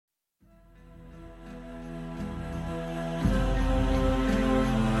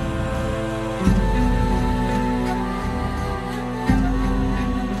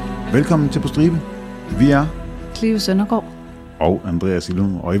Velkommen til På Stribe. Vi er Cleo Søndergaard og Andreas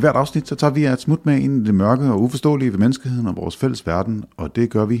Illum, og i hvert afsnit så tager vi et smut med ind i det mørke og uforståelige ved menneskeheden og vores fælles verden, og det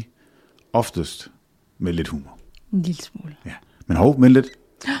gør vi oftest med lidt humor. en lille smule. Ja. Men lidt.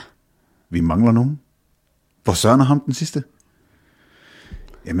 Vi mangler nogen. Hvor søren er ham den sidste?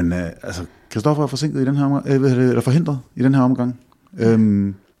 Jamen, Christoffer er forsinket i den her omgang, eller forhindret i den her omgang.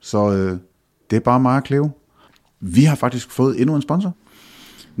 Så det er bare mig og Cleo. Vi har faktisk fået endnu en sponsor.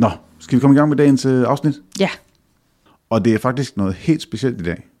 Nå, skal vi komme i gang med dagens afsnit? Ja. Og det er faktisk noget helt specielt i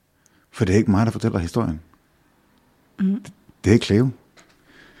dag. For det er ikke mig, der fortæller historien. Det er Cleo.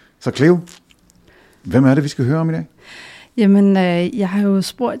 Så Cleo, hvem er det, vi skal høre om i dag? Jamen, jeg har jo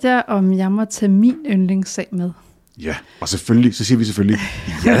spurgt jer, om jeg må tage min yndlingssag med. Ja, og selvfølgelig, så siger vi selvfølgelig,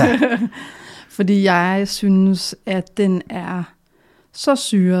 ja. Fordi jeg synes, at den er så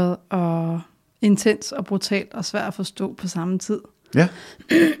syret og intens og brutal og svær at forstå på samme tid. Ja.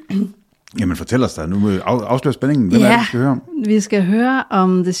 Jamen fortæl os da, nu må afsløre spændingen. Hvem er det, vi skal høre om? Vi skal høre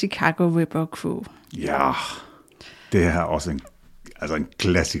om The Chicago Ripper Crew. Ja, det er også en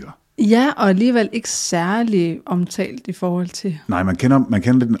klassiker. Ja, og alligevel ikke særlig omtalt i forhold til... Nej, man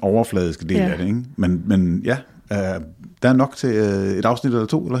kender lidt den overfladiske del af det, ikke? Men ja, der er nok til et afsnit eller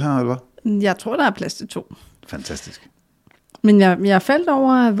to, eller her, eller hvad? Jeg tror, der er plads til 2. Fantastisk. Men jeg faldt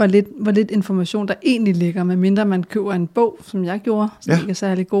over, hvor lidt information der egentlig ligger, medmindre man køber en bog, som jeg gjorde, som ikke er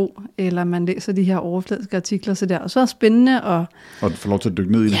særlig god, eller man læser de her overfladiske artikler, så der. Og så er det spændende at... Og få lov til at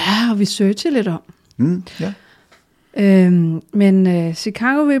dykke ned i det. Ja, og vi researcher lidt om. Ja. Men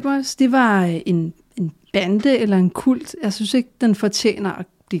Chicago Rippers, de var en bande eller en kult. Jeg synes ikke, den fortjener at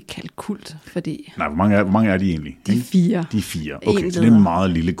blive kaldt kult, fordi... Nej, hvor mange er de egentlig? De er 4. De er 4. Okay, så det er en meget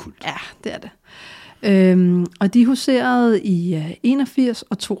lille kult. Ja, det er det. Og de huserede i 81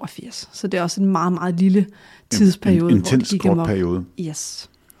 og 82, så det er også en meget, meget lille tidsperiode. En intens kort periode. Yes.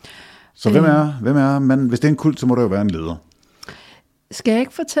 Så hvem er man? Hvis det er en kult, så må der jo være en leder. Skal jeg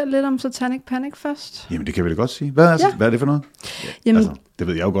ikke fortælle lidt om Satanic Panic først? Jamen, det kan vi da godt sige. Hvad er det for noget? Ja, Jamen, det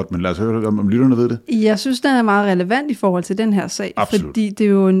ved jeg jo godt, men lad os høre om lytterne ved det. Jeg synes, den er meget relevant i forhold til den her sag. Absolut. Fordi det er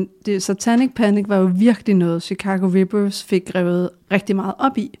jo Satanic Panic var jo virkelig noget, Chicago Rippers fik revet rigtig meget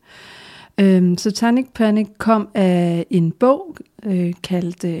op i. Satanic Panic kom af en bog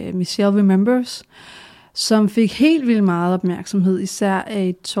kaldt Michelle Remembers, som fik helt vildt meget opmærksomhed, især af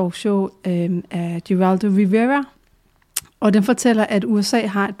et talkshow af Geraldo Rivera. Og den fortæller, at USA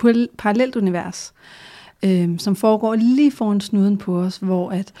har et parallelt univers, som foregår lige foran snuden på os,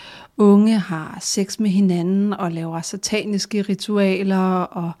 hvor at unge har sex med hinanden og laver sataniske ritualer,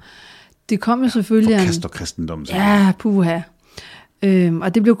 og det kom jo selvfølgelig... Forkaster kristendom. Ja, puha.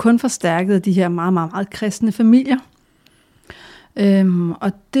 Og det blev kun forstærket af de her meget, meget, meget kristne familier.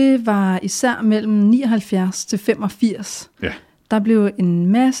 Og det var især mellem 79 til 85. Ja. Der blev en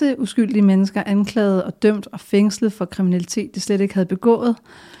masse uskyldige mennesker anklaget og dømt og fængslet for kriminalitet, de slet ikke havde begået,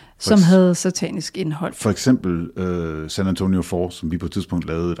 som havde satanisk indhold. For eksempel San Antonio Force, som vi på et tidspunkt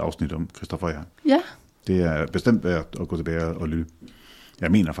lavede et afsnit om, Christoffer og jeg. Ja. Det er bestemt værd at gå tilbage og lytte.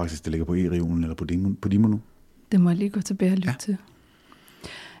 Jeg mener faktisk, det ligger på E-regionen eller på Dimo nu. Det må jeg lige gå tilbage og lytte til.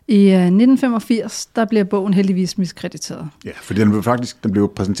 I 1985, der bliver bogen heldigvis miskrediteret. Ja, for den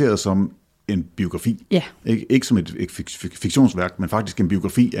blev præsenteret som en biografi. Ja. Ikke som et fiktionsværk, men faktisk en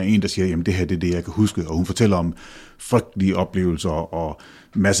biografi af en, der siger, jamen det her det er det, jeg kan huske. Og hun fortæller om frygtelige oplevelser og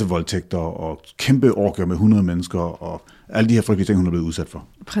massevoldtægter og kæmpe orker med 100 mennesker og alle de her frygtelige ting, hun er blevet udsat for.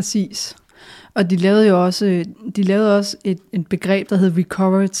 Præcis. Og de lavede jo også et begreb, der hed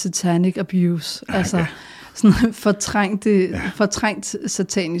recovered satanic abuse. Altså sådan fortrængt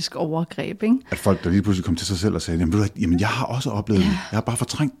satanisk overgreb, ikke? At folk, der lige pludselig kom til sig selv og sagde, jamen jeg har også oplevet det. Jeg har bare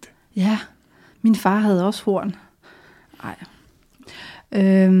fortrængt det. Ja, min far havde også horn. Nej.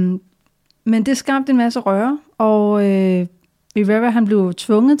 Men det skabte en masse røre, og Rivera, han blev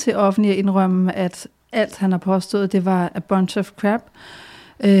tvunget til offentligt at indrømme, at alt han har påstået, det var a bunch of crap.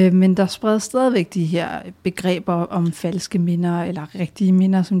 Men der spredte stadigvæk de her begreber om falske minder, eller rigtige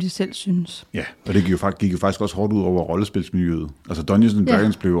minder, som de selv synes. Ja, og det gik jo faktisk også hårdt ud over rollespilsmiljøet. Altså Dungeons &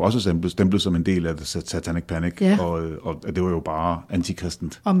 Dragons blev jo også stemplet som en del af Satanic Panic, og det var jo bare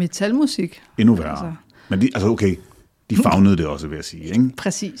antikristent. Og metalmusik. Endnu værre. Altså. Men de favnede det også, vil jeg sige, ikke?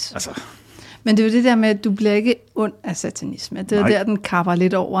 Præcis. Altså. Men det er jo det der med, at du bliver ikke ond af satanisme. Det er der, den kapper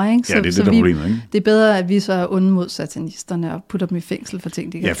lidt over, ikke? Ja, det er det, der problemet, ikke? Det er bedre, at vi så er onde mod satanisterne og putter dem i fængsel for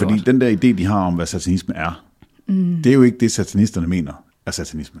ting, de kan. Ja, fordi den der idé, de har om, hvad satanisme er, det er jo ikke det, satanisterne mener er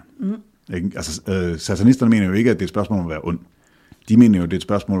satanisme. Ikke? Altså, satanisterne mener jo ikke, at det er et spørgsmål om at være ond. De mener jo, at det er et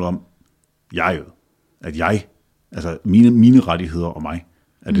spørgsmål om at jeg, altså mine rettigheder og mig,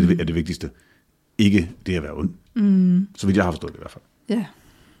 er det vigtigste. Ikke det at være ond. Så vidt jeg har forstået det i hvert fald. Ja.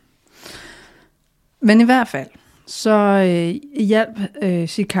 Men i hvert fald, så hjalp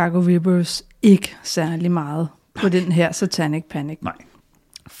Chicago Rippers ikke særlig meget på den her Satanic Panic. Nej.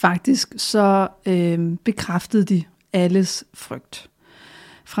 Faktisk så bekræftede de alles frygt.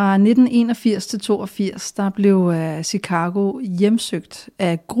 Fra 1981 til 82, der blev Chicago hjemsøgt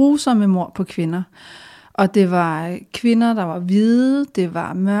af grusomme mord på kvinder. Og det var kvinder, der var hvide, det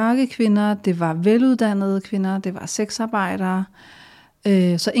var mørke kvinder, det var veluddannede kvinder, det var sexarbejdere.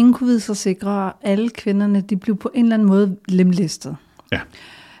 Så ingen kunne vide sig sikre, og alle kvinderne, de blev på en eller anden måde lemlæstet. Ja.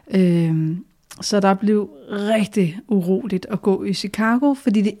 Så der blev rigtig uroligt at gå i Chicago,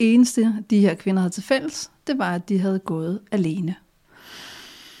 fordi det eneste, de her kvinder havde til fælles, det var, at de havde gået alene.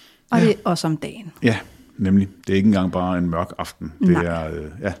 Og det er også om dagen. Ja, nemlig. Det er ikke engang bare en mørk aften. Det er,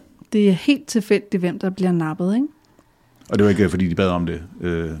 Det er helt tilfældigt, hvem der bliver nappet, ikke? Og det var ikke, fordi de bad om det,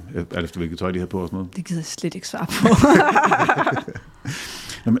 alt efter hvilket tøj de havde på og sådan noget? Det gider jeg slet ikke svare på.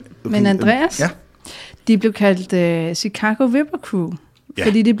 Men Andreas, de blev kaldt Chicago Ripper Crew,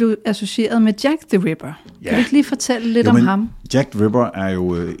 fordi de blev associeret med Jack the Ripper. Ja. Kan du ikke lige fortælle lidt om ham? Jack the Ripper er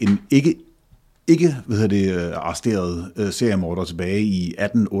jo en ikke arresteret seriemorder tilbage i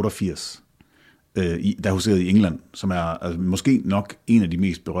 1888, der huserede i England, som er måske nok en af de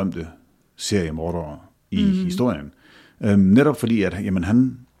mest berømte seriemordere i historien. Netop fordi, at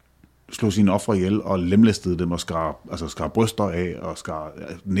han slog sine ofre ihjel og lemlæstede dem og skar bryster af og skar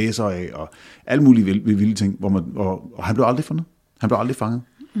næser af og alle mulige vilde ting, og han blev aldrig fundet. Han blev aldrig fanget.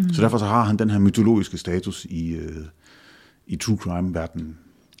 Så derfor så har han den her mytologiske status i true crime-verdenen.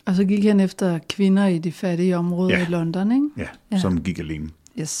 Og så gik han efter kvinder i de fattige områder i London, ikke? Ja, som gik alene.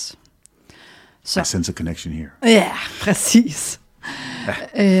 Yes. I sense a connection here. Ja, præcis. Ja.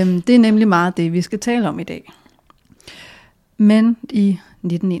 Det er nemlig meget det, vi skal tale om i dag. Men i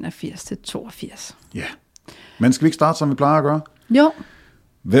 1981 til 82. Ja. Men skal vi ikke starte, som vi plejer at gøre? Jo.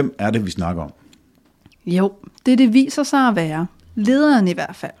 Hvem er det, vi snakker om? Jo, det viser sig at være lederen i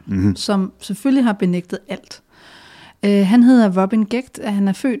hvert fald, som selvfølgelig har benægtet alt. Han hedder Robin Gecht, og han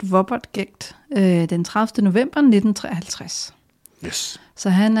er født Robert Gecht den 30. november 1953. Yes. Så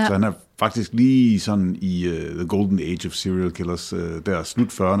han er faktisk lige sådan i the golden age of serial killers, der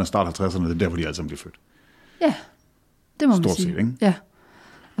slut 40'erne, start 50'erne, det er der, hvor de alle sammen bliver født. Ja, det må man sige. Stort set, ikke? Ja.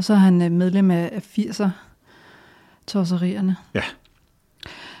 Og så er han medlem af 80'er-tosserierne. Ja.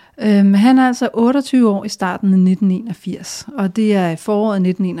 Han er altså 28 år i starten af 1981, og det er i foråret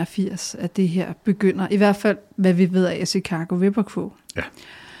 1981, at det her begynder, i hvert fald hvad vi ved af Chicago Ripper Crew. Ja.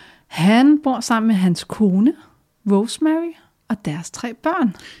 Han bor sammen med hans kone, Rosemary, og deres 3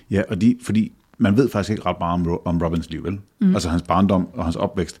 børn. Ja, og fordi man ved faktisk ikke ret meget om Robins liv, vel? Altså hans barndom og hans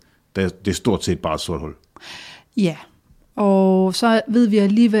opvækst, det er stort set bare et sort hul. Ja, og så ved vi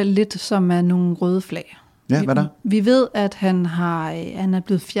alligevel lidt, som er nogle røde flag. Ja, hvad der? Vi ved, at han er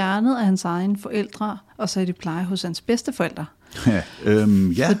blevet fjernet af hans egne forældre, og så er de pleje hos hans bedsteforældre.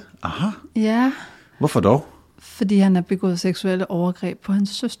 Aha. Ja. Hvorfor dog? Fordi han har begået seksuelle overgreb på hans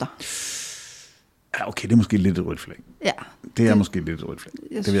søster. Ja, okay, det er måske lidt et rødt flag. Ja. Det er måske lidt et rødt flag.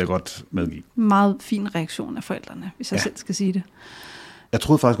 Det vil jeg godt medgive. Meget fin reaktion af forældrene, hvis jeg selv skal sige det. Jeg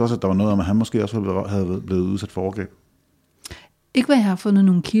troede faktisk også, at der var noget om, at han måske også havde blevet udsat for overgreb. Ikke hvad jeg har fundet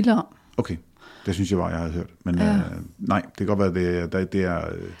nogle kilder om. Okay, det synes jeg havde hørt. Men nej, det kan godt være, at det er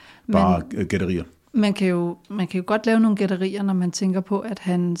bare gætterier. Man kan jo godt lave nogle gætterier, når man tænker på, at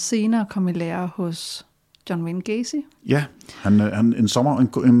han senere kom i lære hos John Wayne Gacy. Ja, han en sommer,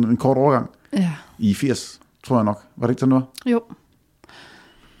 en kort overgang. Ja. I 80, tror jeg nok. Var det ikke sådan noget? Jo.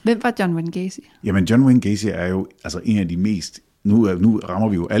 Hvem var John Wayne Gacy? Jamen, John Wayne Gacy er jo altså en af de mest... Nu rammer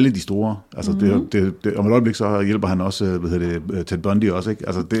vi jo alle de store. Altså, det, om et øjeblik, så hjælper han også, Ted Bundy også, ikke?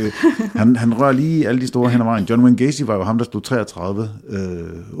 Altså, han rører lige alle de store hen ad vejen. John Wayne Gacy var jo ham, der stod 33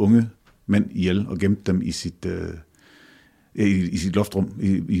 unge mænd ihjel og gemte dem i sit loftrum,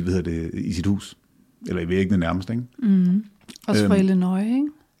 i sit hus. Eller i væggene nærmest, ikke? Også fra Illinois, ikke?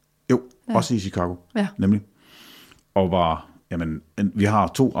 Jo, også i Chicago, nemlig. Og var... Jamen, vi har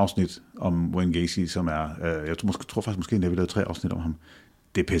 2 afsnit om Wayne Gacy, som er... jeg tror faktisk måske, at vi lavede 3 afsnit om ham.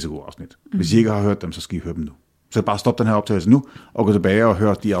 Det er pissegode afsnit. Hvis I ikke har hørt dem, så skal I høre dem nu. Så bare stop den her optagelse nu, og gå tilbage og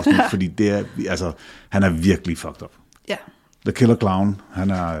høre de afsnit, fordi det er... Altså, han er virkelig fucked up. Ja. The Killer Clown, han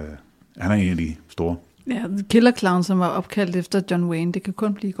er en af de store. Ja, The Killer Clown, som var opkaldt efter John Wayne, det kan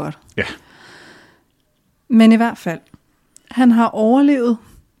kun blive godt. Ja. Men i hvert fald, han har overlevet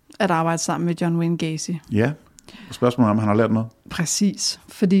at arbejde sammen med John Wayne Gacy. Ja. Spørgsmålet er, om han har lært noget? Præcis,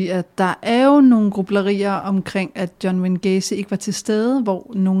 fordi at der er jo nogle grublerier omkring, at John Wayne Gacy ikke var til stede,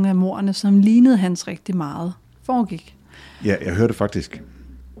 hvor nogle af mordene, som lignede hans rigtig meget, foregik. Ja, jeg hørte faktisk,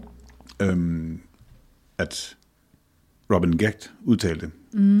 at Robin Gecht udtalte.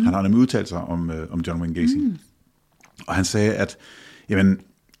 Han har nemlig udtalt sig om John Wayne Gacy. Og han sagde, at jamen,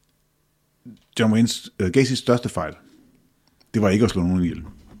 John Wayne Gacys største fejl, det var ikke at slå nogen ihjel.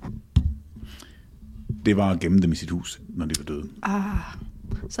 Det var at gemme dem i sit hus, når de var døde.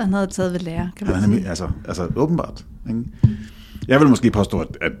 Så han havde taget ved lære, kan man sige. Altså åbenbart. Ikke? Jeg vil måske påstå,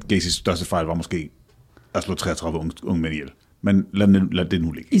 at Gacys største fejl var måske at slå 33 unge mænd ihjel. Men lad det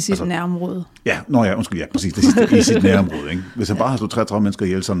nu ligge. I sit nærområde. Ja, præcis. Det sidste i sit nærområde. Ikke? Hvis han bare har slået 33 mennesker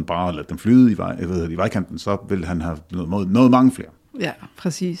ihjel, sådan bare ladet dem flyde i vejkanten, så vil han have noget mange flere. Ja,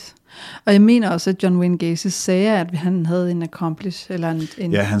 præcis. Og jeg mener også, at John Wayne Gacy sagde, at han havde en accomplice, eller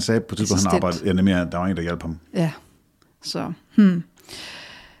en ja, han sagde på tidspunkt, han arbejdede, nemlig, der var ingen, der hjalp ham. Ja, så.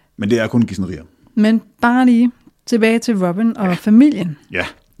 Men det er kun gisnerier. Men bare lige tilbage til Robin og familien. Ja,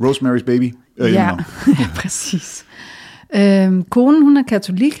 Rosemary's Baby. Ja, præcis. Konen, hun er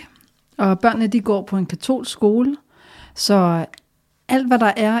katolik, og børnene, de går på en katolsk skole, så alt, hvad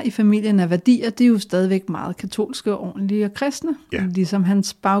der er i familien af værdier, det er jo stadigvæk meget katolske, ordentlige og kristne, ligesom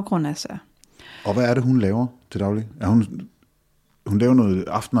hans baggrund er så. Og hvad er det, hun laver til daglig? Hun laver noget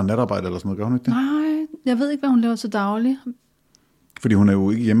aften- og natarbejde eller sådan noget, gør hun ikke det? Nej, jeg ved ikke, hvad hun laver til daglig. Fordi hun er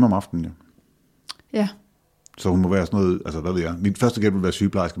jo ikke hjemme om aftenen, jo. Ja. Så hun må være sådan noget, altså hvad ved jeg, mit første gæld vil være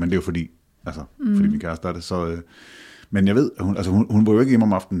sygeplejerske, men det er jo fordi min kæreste er det, så... Men jeg ved, at hun var jo ikke hjemme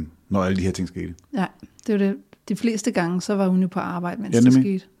om aftenen, når alle de her ting skete. Ja, det var det. De fleste gange, så var hun jo på arbejde, mens det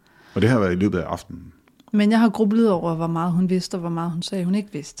skete. Og det har været i løbet af aftenen. Men jeg har grublet over, hvor meget hun vidste, og hvor meget hun sagde, hun ikke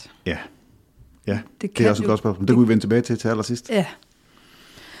vidste. Ja, det er også et godt spørgsmål. Det kunne vi vende tilbage til allersidst. Ja.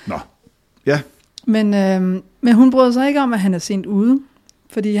 Nå, ja. Men hun bryder sig ikke om, at han er sent ude,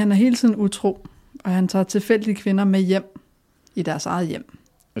 fordi han er hele tiden utro, og han tager tilfældige kvinder med hjem i deres eget hjem.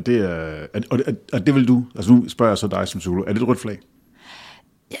 Og det vil du, altså nu spørger jeg så dig som psykolog, er det et rødt flag?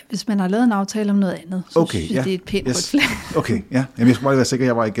 Ja, hvis man har lavet en aftale om noget andet, så synes jeg, det er et pænt rødt flag. Okay, ja. Jamen, jeg skulle bare være sikker,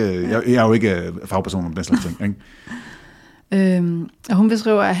 jeg er jo ikke fagperson om den slags ting. Ikke? Og hun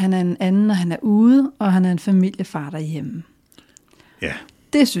beskriver, at han er en anden, når han er ude, og han er en familiefar derhjemme. Ja.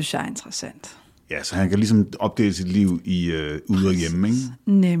 Det synes jeg er interessant. Ja, så han kan ligesom opdele sit liv i ude og hjemme, ikke?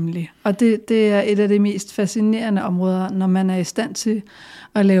 Nemlig. Og det er et af de mest fascinerende områder, når man er i stand til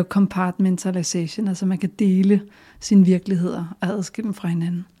at lave compartmentalization, altså man kan dele sine virkeligheder og adskille dem fra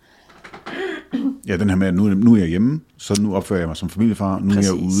hinanden. Ja, den her med, at nu er jeg hjemme, så nu opfører jeg mig som familiefar, nu er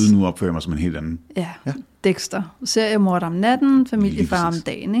jeg ude, nu opfører jeg mig som en helt anden. Ja. Dexter, seriemorder om natten, familiefar om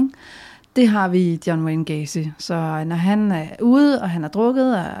dagen, ikke? Det har vi i John Wayne Gacy. Så når han er ude, og han er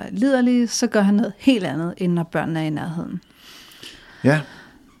drukket og liderlig, så gør han noget helt andet, end når børnene er i nærheden. Ja.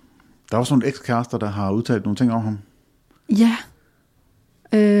 Der er også nogle ekskærester, der har udtalt nogle ting om ham. Ja.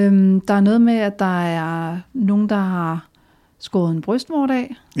 Der er noget med, at der er nogen, der har skåret en brystvorte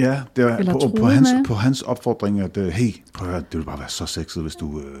af. Ja, det var på hans opfordring, at hey, prøv at høre, det ville bare være så sexet, hvis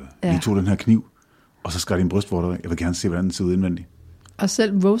du lige tog den her kniv, og så skar din brystvorte af. Jeg vil gerne se, hvordan den ser ud indvendigt. Og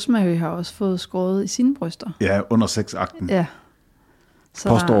selv Rosemary har også fået skåret i sine bryster. Ja, under sexakten. Ja.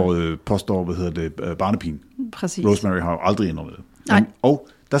 Påstår, barnepigen. Præcis. Rosemary har jo aldrig indrømmet det. Nej. Og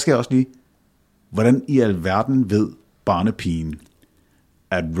der skal jeg også lige, hvordan i alverden ved barnepigen,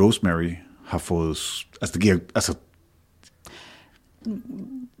 at Rosemary har fået, altså det giver, altså...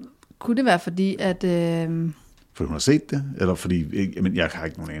 Kunne det være fordi, at... Fordi hun har set det, eller fordi, jeg har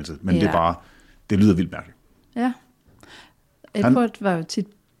ikke nogen anelse, men det er bare, det lyder vildt mærkeligt. Ja. Edward var jo tit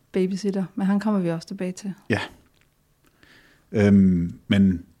babysitter, men han kommer vi også tilbage til. Ja.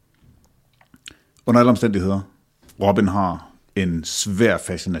 Men under alle omstændigheder, Robin har en svær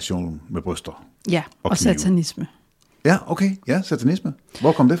fascination med bryster. Ja, og satanisme. Ja, okay. Ja, satanisme.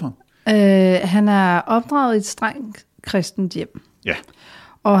 Hvor kom det fra? Han er opdraget i et strengt kristent hjem. Ja.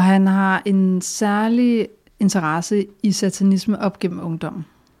 Og han har en særlig interesse i satanisme op gennem ungdommen.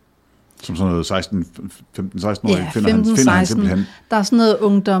 Som sådan noget 15-16-årig ja, finder han simpelthen... Der er sådan noget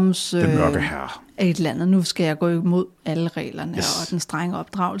ungdoms... Den mørke herre. Af et eller andet. Nu skal jeg gå imod alle reglerne og den strenge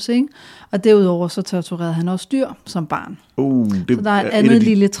opdragelse, ikke? Og derudover så torturerede han også dyr som barn. Det så der er et andet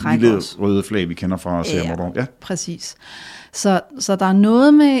lille træk lille også. Røde flag, vi kender fra seriemorder. Ja, præcis. Så der er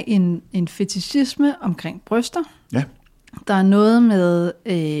noget med en fetishisme omkring bryster. Ja. Der er noget med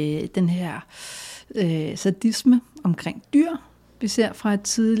den her sadisme omkring dyr, vi ser fra et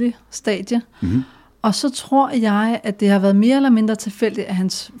tidligt stadie. Mm-hmm. Og så tror jeg, at det har været mere eller mindre tilfældigt, at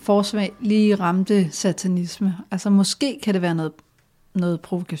hans forsvag lige ramte satanisme. Altså måske kan det være noget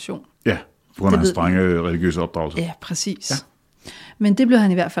provokation. Ja, på grund af hans strenge religiøse opdragelse. Ja, præcis. Ja. Men det blev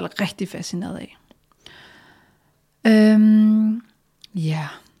han i hvert fald rigtig fascineret af. Ja.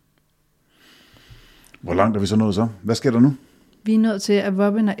 Hvor langt er vi så nået så? Hvad sker der nu? Vi er nået til, at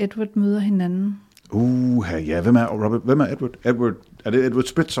Robin og Edward møder hinanden. Ja, hvem er Robert? Hvem er Edward? Er det Edward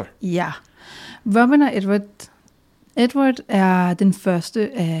Spitzer? Ja. Robin og Edward. Edward er den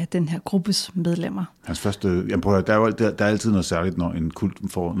første af den her gruppes medlemmer. Hans første... Jamen, prøv at, der er altid noget særligt, når en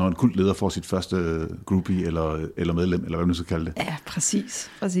kultleder får sit første groupie eller medlem, eller hvad man så kalde det. Ja,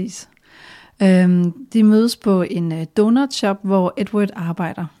 præcis. De mødes på en donut shop, hvor Edward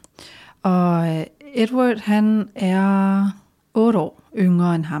arbejder. Og Edward, han er 8 år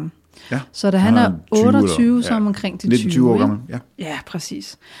yngre end ham. Ja, så da han er 28, så er han omkring de 20 år gammel. Ja,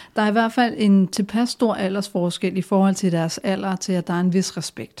 præcis. Der er i hvert fald en tilpas stor aldersforskel i forhold til deres alder, til at der er en vis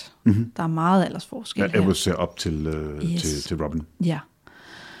respekt. Mm-hmm. Der er meget aldersforskel her. Edward ser op til Robin. Ja.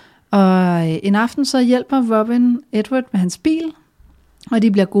 Og en aften så hjælper Robin Edward med hans bil, og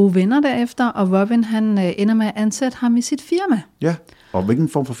de bliver gode venner derefter, og Robin han ender med at ansætte ham i sit firma. Ja, og hvilken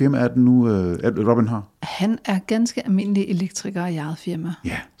form for firma er det nu, Robin har? Han er ganske almindelig elektriker i eget firma.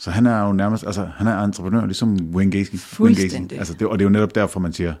 Ja, så han er jo nærmest, altså han er entreprenør, ligesom Wayne Gacy. Fuldstændig. Altså, og det er jo netop derfor,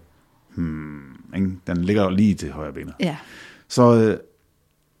 man siger, den ligger lige til højre benet. Ja. Så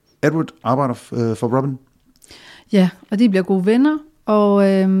Edward arbejder for Robin? Ja, og de bliver gode venner, og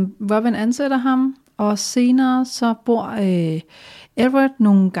Robin ansætter ham, og senere så bor Edward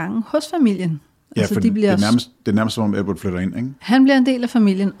nogle gange hos familien. Ja, altså, for det er nærmest som om Edward flytter ind, ikke? Han bliver en del af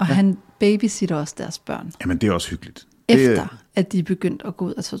familien, og han babysitter også deres børn. Jamen, det er også hyggeligt. Efter at de er begyndt at gå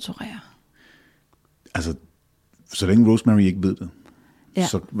ud og torturere. Altså, så længe Rosemary ikke ved det,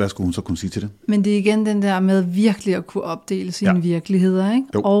 så hvad skulle hun så kunne sige til det? Men det er igen den der med virkelig at kunne opdele sine virkeligheder, ikke?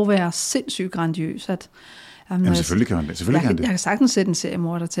 Og være sindssygt grandiøs. Jamen, selvfølgelig kan han det. Jeg kan sagtens sætte en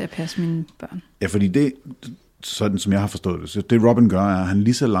seriemorder til at passe mine børn. Ja, fordi det... Sådan som jeg har forstået det. Så det Robin gør, er, at han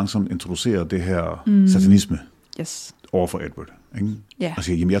lige så langsomt introducerer det her satanisme over for Edward. Ikke? Yeah. Og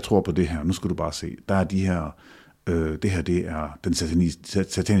siger, jamen jeg tror på det her, nu skal du bare se. Der er de her, det her det er den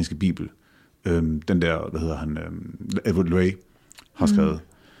sataniske bibel. Den der, hvad hedder han, Edward Ray har skrevet,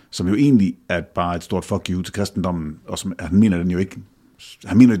 som jo egentlig er bare et stort fuck you til kristendommen, og som, han mener den jo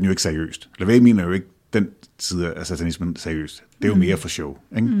ikke seriøst. LaVey mener jo ikke den side af satanismen seriøst. Det er jo mere for show.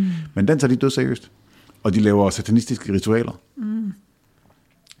 Ikke? Men den tager de død seriøst. Og de laver satanistiske ritualer.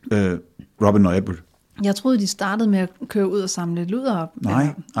 Robin og Edward. Jeg troede, de startede med at køre ud og samle luder op.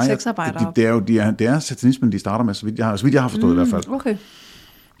 Nej, sexarbejdere op. Det er satanismen, de starter med, så vidt jeg har forstået i hvert fald. Okay.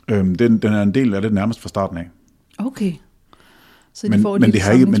 Den er en del af det nærmest fra starten af. Okay. Så men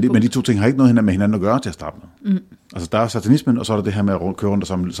de to ting har ikke noget med hinanden at gøre til at starte med. Altså der er satanismen, og så er der det her med at køre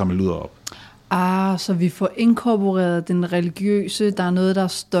rundt og samle luder op. Så vi får inkorporeret den religiøse, der er noget, der er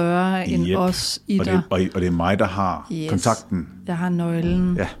større end os i dig. Og det er mig, der har kontakten. Jeg har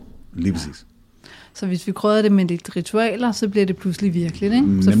nøglen. Ja, lige præcis. Så hvis vi krydder det med lidt ritualer, så bliver det pludselig virkeligt,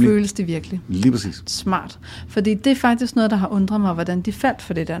 ikke? Så føles det virkelig. Lige præcis. Smart. Fordi det er faktisk noget, der har undret mig, hvordan de faldt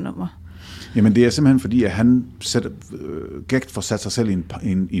for det der nummer. Jamen det er simpelthen fordi, at han Gægt får sat sig selv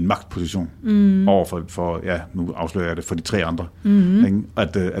i en magtposition over for, nu afslører jeg det, for de 3 andre.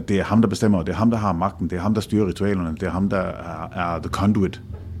 At det er ham, der bestemmer, og det er ham, der har magten, det er ham, der styrer ritualerne, det er ham, der er the conduit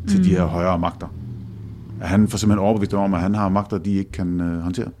til de her højere magter. At han får simpelthen overbevist om, at han har magter, de ikke kan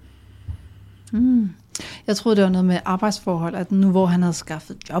håndtere. Jeg troede, det var noget med arbejdsforhold, at nu hvor han havde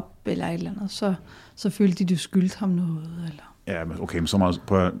skaffet job eller et eller andet, så følte de skyldte ham noget, eller... Ja, men okay, men så meget,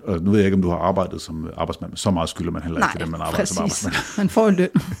 nu ved jeg ikke, om du har arbejdet som arbejdsmand, men så meget skylder man heller ikke til dem, man arbejder som arbejdsmand. Man får løn.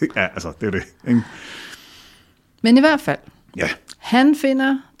 Ja, altså, det er det. Ikke? Men i hvert fald, han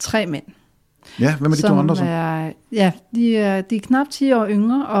finder 3 mænd. Ja, hvem er de 2 andre så? De er knap 10 år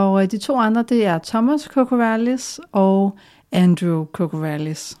yngre, og de 2 andre, det er Thomas Cocorellis og Andrew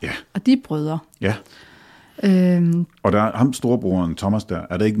Cocorellis. Ja. Og de er brødre. Ja. Og der er ham storebroren Thomas der,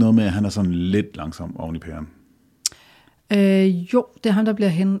 er der ikke noget med, at han er sådan lidt langsom oven i pæren? Jo, det er ham, der bliver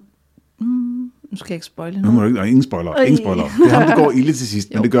hen... nu skal jeg ikke spoile noget. Nu må du ikke... Ingen spoiler. Det er ham, der går ilde til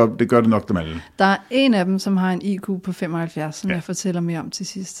sidst, men det gør det nok dem alle. Der er en af dem, som har en IQ på 75, som jeg fortæller mere om til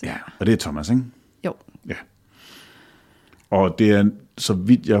sidst. Ja, og det er Thomas, ikke? Jo. Ja. Og det er, så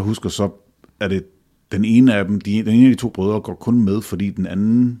vidt jeg husker, så er det den ene af dem, den ene af de 2 brødre går kun med, fordi den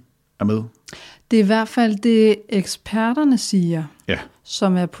anden er med. Det er i hvert fald det, eksperterne siger,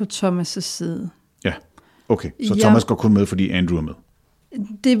 som er på Thomas' side. Ja. Okay, så Thomas går kun med, fordi Andrew er med.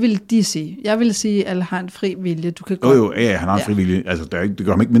 Det vil de sige. Jeg vil sige, at alle har en fri vilje. Du kan han har en fri vilje. Altså, det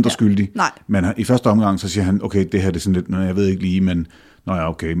gør ham ikke mindre skyldig. Nej. Men i første omgang, så siger han, okay, det her det er sådan lidt, jeg ved ikke lige, men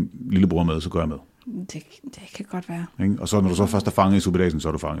okay, lillebror med, så går jeg med. Det kan godt være. Ikke? Og så når du så først er fanget i suppedasen, så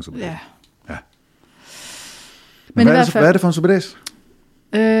er du fanget i suppedasen. Ja. Men hvad er det for en suppedas?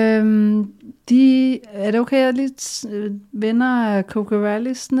 Er det okay, at jeg lige vender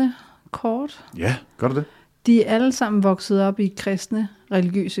Cocorellis'ene kort? Ja, gør du det? De er alle sammen vokset op i kristne,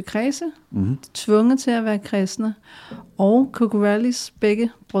 religiøse kredse, tvunget til at være kristne, og Kokorallis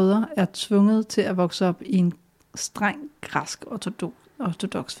begge brødre er tvunget til at vokse op i en streng græsk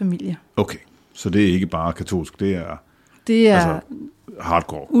ortodox familie. Okay, så det er ikke bare katolsk, det er altså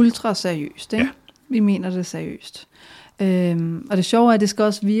hardcore. Ultra seriøst, ikke? Ja. Vi mener det seriøst. Og det sjove er, at det skal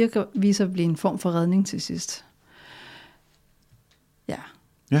også vise at blive en form for redning til sidst. Ja.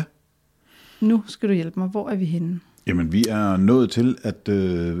 Ja. Nu skal du hjælpe mig. Hvor er vi henne? Jamen, vi er nået til, at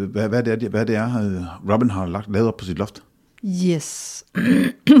hvad det er, Robin har lavet op på sit loft. Yes.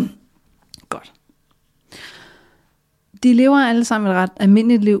 Godt. De lever alle sammen et ret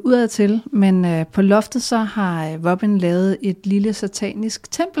almindeligt liv udadtil, men på loftet så har Robin lavet et lille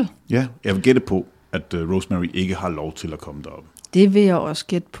satanisk tempel. Ja, jeg vil gætte på, at Rosemary ikke har lov til at komme derop. Det vil jeg også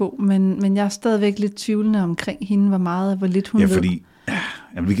gætte på, men jeg er stadigvæk lidt tvivlende omkring hende, hvor lidt hun ved. Ja, fordi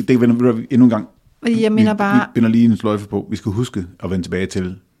det vender vi endnu en gang. Jeg mener bare... Vi binder lige en sløjfe på. Vi skal huske at vende tilbage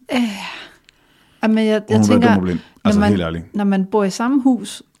til... Men jeg tænker, altså, helt ærligt. Når man bor i samme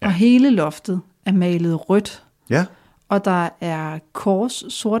hus, og hele loftet er malet rødt, ja. Og der er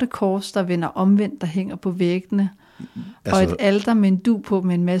sorte kors, der vender omvendt, der hænger på væggene, og et alter med en dug på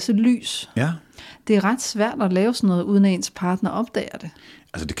med en masse lys. Ja. Det er ret svært at lave sådan noget, uden at ens partner opdager det.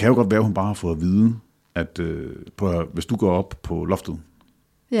 Altså, det kan jo godt være, at hun bare har fået at vide, at hvis du går op på loftet,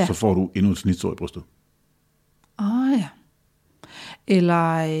 så får du endnu et snitsår i brystet. Ja.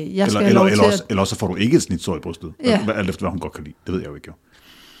 Eller så får du ikke et snitsår i brystet. Ja. Alt efter, hvad hun godt kan lide. Det ved jeg jo ikke, jo.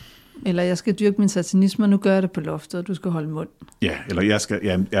 Eller jeg skal dyrke min satanisme, og nu gør jeg det på loftet, og du skal holde mund. Ja, eller jeg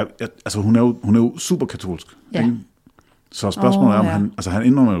skal... altså, hun er jo super katolsk. Ja. Ikke? Så spørgsmålet er, om han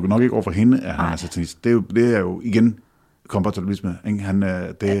indrømmer jo nok ikke over for hende, at han er satanist. Det er jo igen kompatibilisme.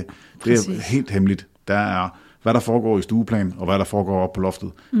 Det er helt hemmeligt. Der er, hvad der foregår i stueplan, og hvad der foregår op på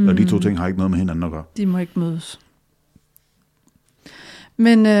loftet. Og de to ting har ikke noget med hinanden at gøre. De må ikke mødes.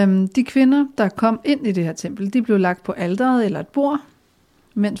 Men de kvinder, der kom ind i det her tempel, de blev lagt på alteret eller et bord,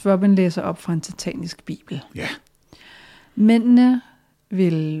 mens Robin læser op fra en satanisk bibel. Ja. Mændene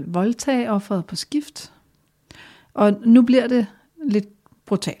vil voldtage offeret på skift, og nu bliver det lidt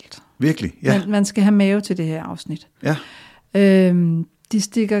brutalt. Virkelig, ja. Man skal have mave til det her afsnit. Ja. De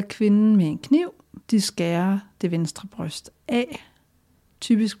stikker kvinden med en kniv, de skærer det venstre bryst af,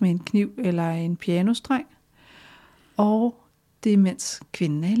 typisk med en kniv eller en pianostreng, og det er mens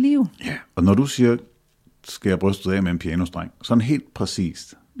kvinden er i live. Ja, og når du siger, skærer brystet af med en pianostreng, sådan helt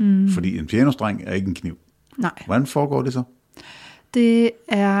præcist, fordi en pianostreng er ikke en kniv. Nej. Hvordan foregår det så? Det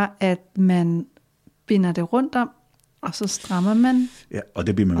er, at man binder det rundt om, og så strammer man. Ja, og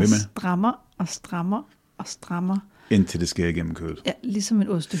det bliver man ved med. Strammer og strammer og strammer. Indtil det skærer igennem kødet. Ja, ligesom en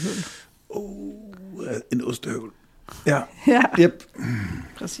ostehøvel. En ostehøvel. Ja. Ja. Yep.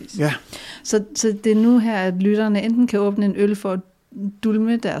 Præcis. Ja. Så det er nu her, at lytterne enten kan åbne en øl for at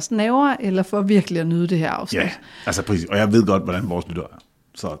dulme deres nerver, eller for virkelig at nyde det her afsnit. Ja, altså præcis. Og jeg ved godt, hvordan vores lytter er.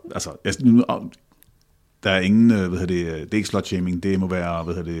 Så altså, der er ingen, det er ikke slut-shaming, det må være,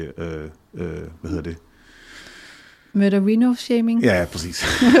 Murderino-shaming? Ja, præcis.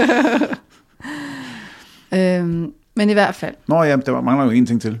 Men i hvert fald. Nå ja, der mangler jo en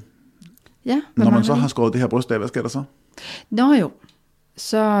ting til. Ja, når man så har skåret det her bryst af, hvad sker der så? Nå jo,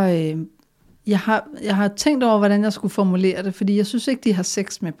 så jeg har tænkt over, hvordan jeg skulle formulere det, fordi jeg synes ikke, de har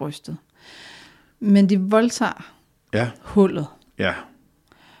sex med brystet. Men de voldtager hullet. Ja.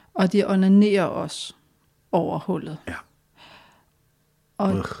 Og de onanerer også over hullet. Ja.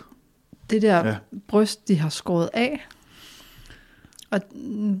 Og det der bryst, de har skåret af, og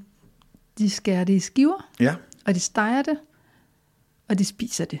de skærer det i skiver, og de steger det, og de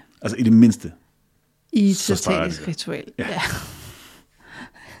spiser det. Altså i det mindste. I et satanisk ritual. Ja.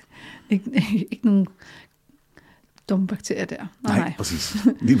 Ikke nogen dumme bakterier der. Nej, præcis.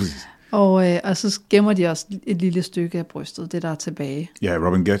 Lige præcis. Og så gemmer de også et lille stykke af brystet, det der er tilbage. Ja,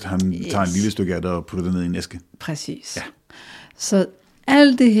 Robin Gett, han tager en lille stykke af det og putter det ned i en æske. Præcis. Ja. Så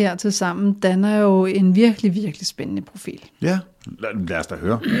alt det her til sammen danner jo en virkelig, virkelig spændende profil. Ja, lad os da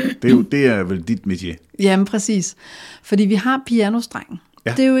høre. Det er vel dit métier. Jamen præcis. Fordi vi har pianostrengen.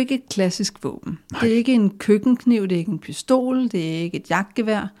 Ja. Det er jo ikke et klassisk våben. Nej. Det er ikke en køkkenkniv, det er ikke en pistol, det er ikke et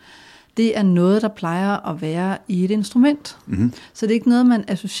jagtgevær. Det er noget, der plejer at være i et instrument. Mm-hmm. Så det er ikke noget, man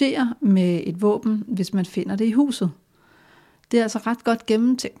associerer med et våben, hvis man finder det i huset. Det er altså ret godt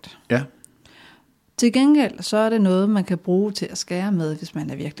gennemtænkt. Ja. Til gengæld så er det noget, man kan bruge til at skære med, hvis man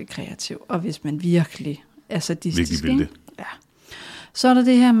er virkelig kreativ, og hvis man virkelig er sadistisk. Virkelig vil det. Ja. Så er der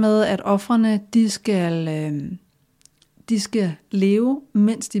det her med, at ofrene, de skal leve,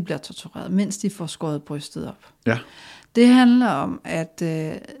 mens de bliver tortureret, mens de får skåret brystet op. Ja. Det handler om, at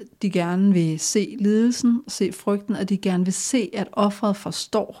de gerne vil se lidelsen, se frygten, og de gerne vil se, at offeret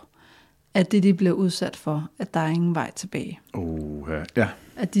forstår, at det, de bliver udsat for, at der er ingen vej tilbage. Ja.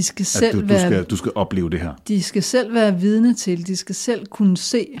 At de skal selv du skal opleve det her. De skal selv være vidne til, de skal selv kunne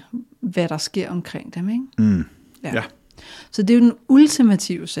se, hvad der sker omkring dem, ikke? Ja. Så det er jo den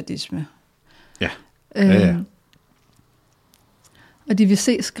ultimative sadisme. Ja. Og de vil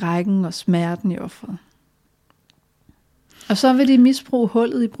se skrækken og smerten i offeret. Og så vil de misbruge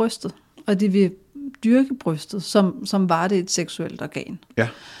hullet i brystet, og de vil dyrke brystet, som var det et seksuelt organ. Ja.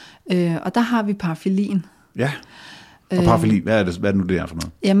 Og der har vi parafilien. Ja. Og parafili, hvad er det nu det er for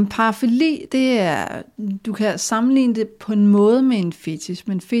noget? Jamen parafili, det er, du kan sammenligne det på en måde med en fetish,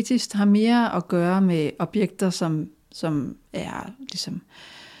 men fetish har mere at gøre med objekter, som er ligesom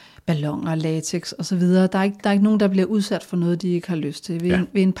balloner, latex og så videre. Der er ikke nogen, der bliver udsat for noget, de ikke har lyst til.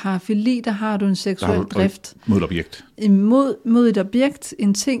 Ved en parafili, der har du en seksuel drift. Mod et objekt. Mod et objekt,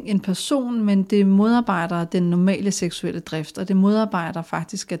 en ting, en person, men det modarbejder den normale seksuelle drift, og det modarbejder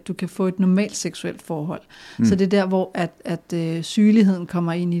faktisk, at du kan få et normalt seksuelt forhold. Så det er der, hvor at sygeligheden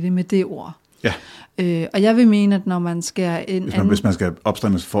kommer ind i det med det ord. Ja. Og jeg vil mene, at når man skærer hvis man skal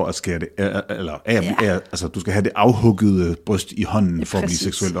opstrandes for at skære det, altså du skal have det afhuggede bryst i hånden for at blive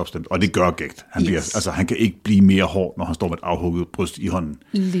seksuelt opstemt, og det gør gægt. Han kan ikke blive mere hård, når han står med et afhugget bryst i hånden.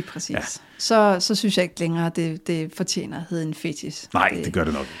 Lige præcis. Ja. Så synes jeg ikke længere, at det fortjener at hedde en fetish. Nej, det gør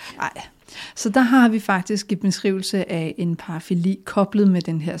det nok ikke. Nej. Så der har vi faktisk en beskrivelse af en parafili koblet med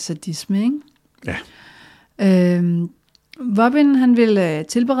den her sadisme, ikke? Ja. Robin, han vil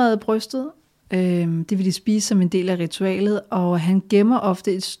tilberede brystet. Det vil de spise som en del af ritualet, og han gemmer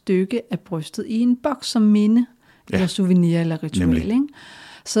ofte et stykke af brystet i en boks som minde, eller souvenir eller ritual. Ikke?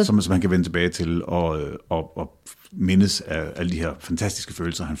 Som man kan vende tilbage til og mindes af alle de her fantastiske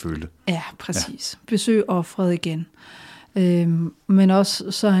følelser, han følte. Ja, præcis. Ja. Besøg offeret igen. Men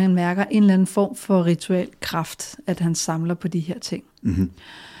også så han mærker en eller anden form for rituel kraft, at han samler på de her ting. Mm-hmm.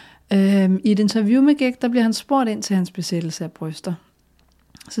 I et interview med Gæk, der bliver han spurgt ind til hans besættelse af bryster.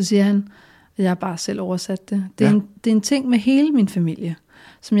 Så siger han, at jeg har bare selv oversat det. Det er en ting med hele min familie.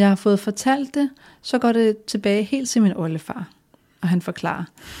 Som jeg har fået fortalt det, så går det tilbage helt til min oldefar. Og han forklarer,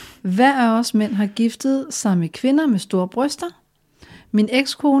 hver af os mænd har giftet sig med kvinder med store bryster. Min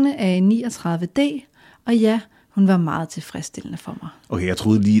ekskone er i 39D, og ja, hun var meget tilfredsstillende for mig. Okay, jeg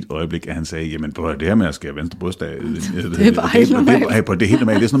troede lige et øjeblik, at han sagde, jamen på det her med at skære venstre bryst af, det er bare helt normalt. Det er helt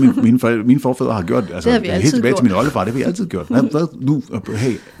normalt. Det er sådan noget, mine forfædre har gjort. Altså, det har vi altid helt tilbage gjort. Til min oldefar, det har vi altid gjort.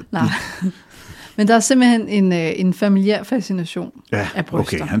 Hey. Nej, men der er simpelthen en familiær fascination af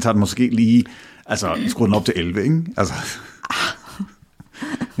bryster. Okay, han tager den måske lige, skruer den op til 11, ikke? Altså.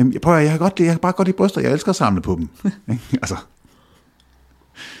 Jamen, jeg kan bare godt lide bryster, jeg elsker at samle på dem. Altså.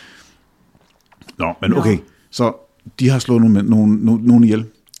 Nå, men okay. Så de har slået nogen ihjel.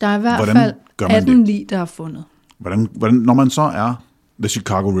 Der er i hvert fald 18 lig, der er fundet. Hvordan, når man så er The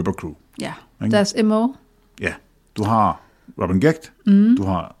Chicago Ripper Crew? Ja, deres MO. Ja, du har Robin Gecht, du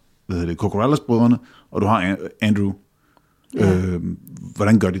har Cocorellas-brødrene, og du har Andrew. Ja.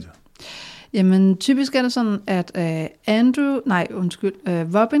 Hvordan gør de det? Jamen, typisk er det sådan, at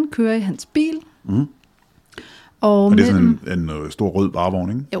Robin kører i hans bil. Mm. Og det er sådan en stor rød varevogn,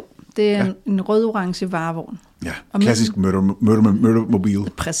 ikke? Jo. Det er en rød-orange varevogn. Ja, klassisk murdermobile.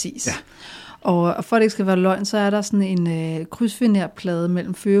 Præcis. Ja. Og for at det ikke skal være løgn, så er der sådan en krydsfinerplade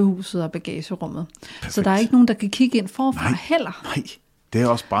mellem førerhuset og bagagerummet. Perfekt. Så der er ikke nogen, der kan kigge ind forfra heller. Nej, det er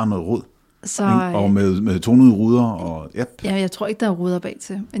også bare noget rod. Og med tonede ruder. Og, Ja, jeg tror ikke, der er ruder bag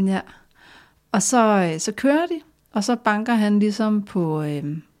til. Men ja. Og så kører de, og så banker han ligesom på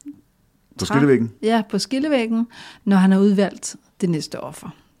skillevæggen? Ja, på skillevæggen, når han har udvalgt det næste offer.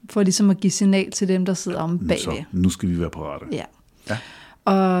 For ligesom at give signal til dem, der sidder om bagved. Så nu skal vi være parate. Ja.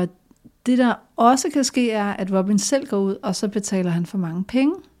 Og det, der også kan ske, er, at Robin selv går ud, og så betaler han for mange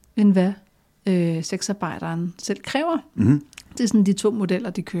penge, end hvad sexarbejderen selv kræver. Mm-hmm. Det er sådan de 2 modeller,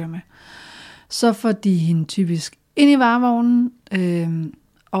 de kører med. Så får de hende typisk ind i varevognen,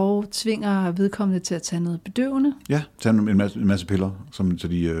 og tvinger vedkommende til at tage noget bedøvende. Ja, tage en masse piller, så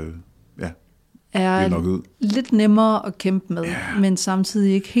de er lidt nemmere at kæmpe med, men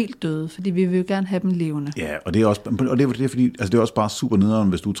samtidig ikke helt døde, fordi vi vil jo gerne have dem levende. Ja, og det er også, fordi det er også bare super nederen,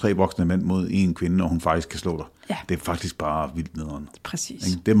 hvis du er 3 voksne mænd mod en kvinde, og hun faktisk kan slå dig. Ja. Det er faktisk bare vildt nederen.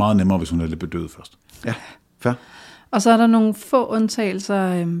 Præcis. Det er meget nemmere, hvis hun er lidt bedøvet først. Ja, fair. Og så er der nogle få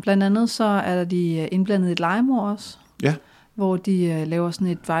undtagelser. Blandt andet så er der de indblandet i et legemord også. Ja. Hvor de laver sådan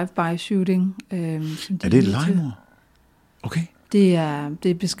et drive-by shooting. Er det et legemord? Okay. Det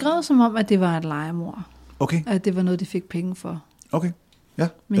er beskrevet som om, at det var et legemord. Okay. At det var noget, de fik penge for. Okay, ja.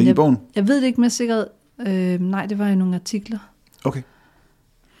 Men i bogen? Jeg ved det ikke med sikkerhed. Nej, det var i nogle artikler. Okay.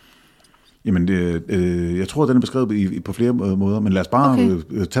 Jamen, jeg tror, at den er beskrevet på flere måder, men lad os bare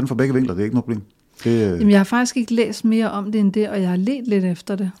tage den fra begge vinkler, det er ikke noget problem. Jamen, jeg har faktisk ikke læst mere om det end det, og jeg har let lidt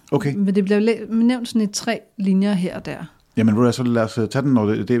efter det. Okay. Men det blev nævnt sådan i 3 linjer her og der. Jamen, så lad os tage den,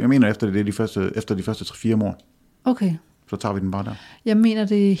 når jeg mener efter de første 3-4 mord. Okay. Så tager vi den bare der. Jeg mener,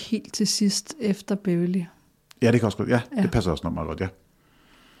 det er helt til sidst efter Beverly. Ja, det kan også godt. Ja, det passer også nok meget godt, ja.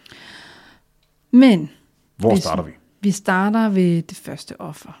 Men... Hvor starter vi? Vi starter ved det første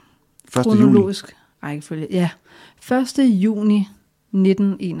offer. 1. Kronologisk rækkefølge. Ja, 1. juni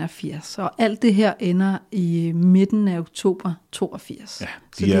 1981. Og alt det her ender i midten af oktober 82.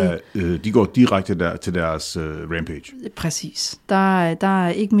 Ja, de går direkte til deres rampage. Præcis. Der er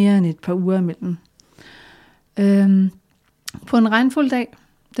ikke mere end et par uger imellem. På en regnfuld dag,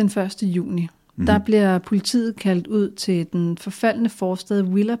 den 1. juni, der bliver politiet kaldt ud til den forfaldne forstad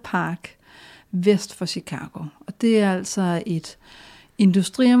Wheeler Park, vest for Chicago. Og det er altså et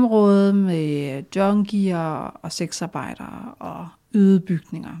industriområde med junkier og sexarbejdere og øde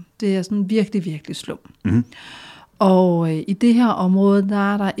bygninger. Det er sådan virkelig, virkelig slum. Mm-hmm. Og i det her område,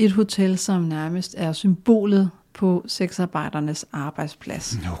 der er der et hotel, som nærmest er symbolet på sexarbejdernes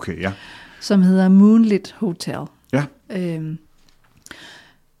arbejdsplads. Okay, ja. Som hedder Moonlit Hotel. Ja.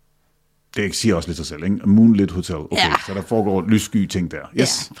 Det siger også lidt sig selv, ikke? Moonlit Hotel. Okay, ja. Så der foregår lyssky ting der.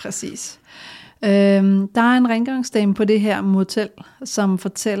 Yes. Ja, præcis. Der er en rengøringsdame på det her motel, som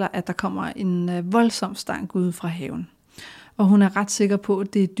fortæller, at der kommer en voldsom stank ude fra haven. Og hun er ret sikker på,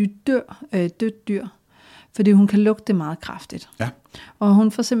 at det er dødt dyr, fordi hun kan lugte det meget kraftigt. Ja. Og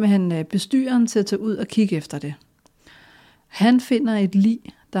hun får simpelthen bestyreren til at tage ud og kigge efter det. Han finder et lig,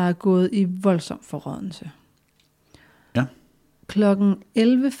 der er gået i voldsom forrådnelse. Ja. Klokken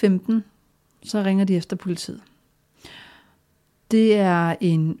 11:15, så ringer de efter politiet. Det er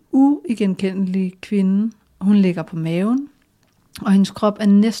en uigenkendelig kvinde. Hun ligger på maven, og hendes krop er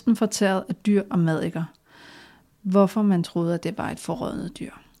næsten fortæret af dyr og maddiker. Hvorfor man troede, at det var et forrådnet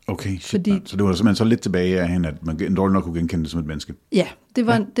dyr. Okay, shit, så det var simpelthen så lidt tilbage af hende, at man dårligt nok kunne genkende det som et menneske. Ja, det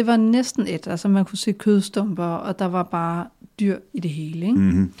var næsten et. Altså man kunne se kødstumper, og der var bare dyr i det hele. Ikke?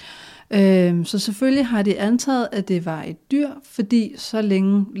 Mm-hmm. Så selvfølgelig har de antaget, at det var et dyr, fordi så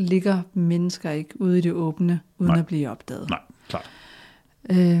længe ligger mennesker ikke ude i det åbne, uden at blive opdaget. Nej, klart.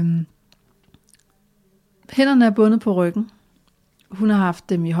 Hænderne er bundet på ryggen. Hun har haft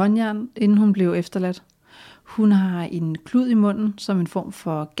dem i håndjern, inden hun blev efterladt. Hun har en klud i munden, som en form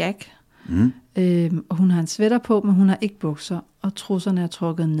for gag. Mm. Og hun har en sweater på, men hun har ikke bukser, og trusserne er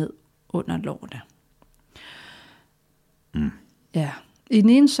trukket ned under lårene. Mm. Ja. I den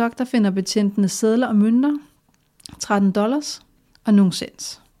ene sok, der finder betjentene sedler og mønter, $13 og nogle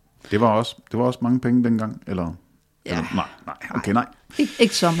cents. Det var også mange penge dengang, eller? Ja. Eller, nej. Okay, nej.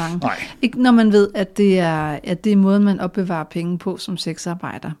 Ikke så mange. Nej. Ikke når man ved, at det er måden, man opbevarer penge på som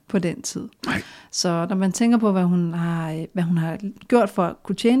sexarbejder på den tid. Nej. Så når man tænker på, hvad hun har gjort for at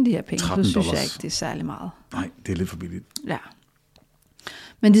kunne tjene de her penge, så synes jeg ikke, det er særlig meget. Nej, det er lidt for billigt. Ja.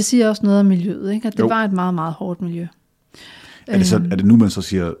 Men det siger også noget om miljøet, ikke? At det var et meget, meget hårdt miljø. Er det nu, man så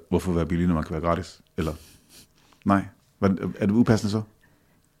siger, hvorfor være billig, når man kan være gratis? Eller? Nej. Er det upassende så?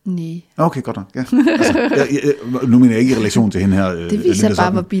 Nej. Okay, godt nok. Ja. Altså, nu mener jeg ikke i relation til hende her. Det viser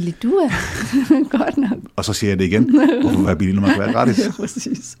bare, hvor billig du er. Godt nok. Og så siger jeg det igen. Hvorfor være billig, når man kan være gratis? Ja,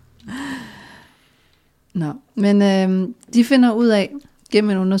 præcis. Nå, men de finder ud af,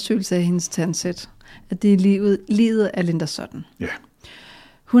 gennem en undersøgelse af hendes tandsæt, at det er livet af Linda Sutton. Ja.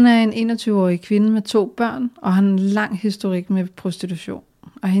 Hun er en 21-årig kvinde med 2 børn, og har en lang historik med prostitution.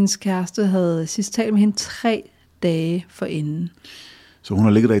 Og hendes kæreste havde sidst talt med hende 3 dage forinden. Så hun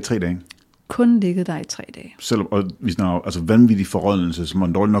har ligget der i 3 dage? Kun ligget der i 3 dage. Selvom, og vi snakker altså vanvittig forrådnelse, som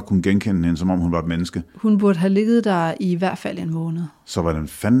man dårligt nok kunne genkende hende, som om hun var et menneske. Hun burde have ligget der i hvert fald en måned. Så hvad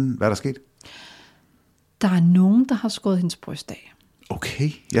er der sket? Der er nogen, der har skåret hendes bryst af. Okay,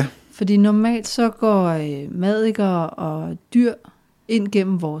 ja. Fordi normalt så går maddiker og dyr ind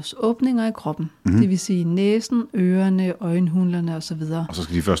gennem vores åbninger i kroppen. Mm-hmm. Det vil sige næsen, ørerne, øjenhulerne osv. Og så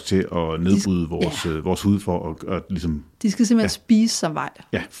skal de først til at nedbryde vores hud for at ligesom... De skal simpelthen spise sig vej,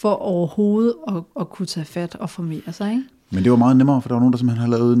 for overhovedet at kunne tage fat og formere sig, ikke? Men det var meget nemmere, for der var nogen, der simpelthen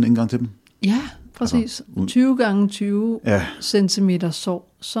havde lavet en indgang til dem. Ja, præcis. 20 gange 20 centimeter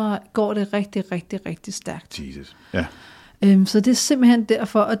sår, så går det rigtig, rigtig, rigtig stærkt. Jesus, ja. Så det er simpelthen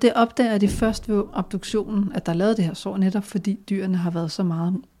derfor, og det opdager de først ved obduktionen, at der er lavet det her sår, netop fordi dyrene har været så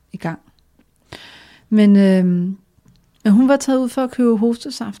meget i gang. Men hun var taget ud for at købe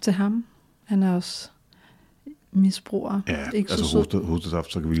hostesaft til ham. Han er også misbruger. Ja, ikke altså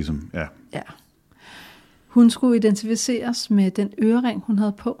hostesaft, så kan vi ligesom, ja. Hun skulle identificeres med den ørering, hun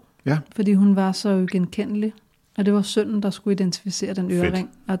havde på, fordi hun var så ugenkendelig. Og det var sønnen, der skulle identificere den ørering.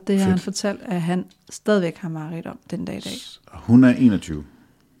 Og det har han fortalt, at han stadigvæk har mareridt om den dag i dag. Hun er 21.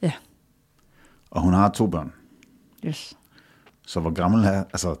 Ja. Og hun har 2 børn. Yes. Så hvor gammel er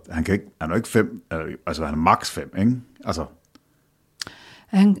altså han er jo ikke 5, altså han er maks 5, ikke? Altså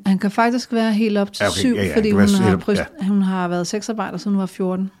han kan faktisk være helt op til 7, fordi hun har været sexarbejder, siden hun var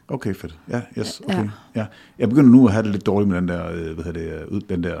 14. Okay, fedt. Ja, yes, okay. Ja. Jeg begynder nu at have det lidt dårligt med den der,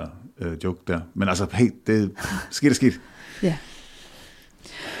 den der joke der. Men altså, hey, det skete. Ja.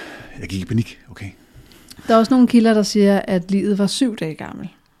 Jeg gik i panik, okay. Der er også nogle kilder, der siger, at livet var 7 dage gammel.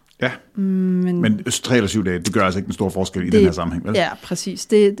 Ja, men 3 eller 7 dage, det gør altså ikke en stor forskel i den her sammenhæng, vel? Ja, præcis.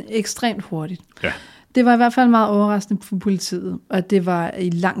 Det er ekstremt hurtigt. Ja. Det var i hvert fald meget overraskende for politiet, og det var i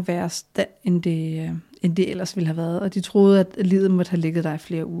langt værre stand, end det ellers ville have været. Og de troede, at livet måtte have ligget der i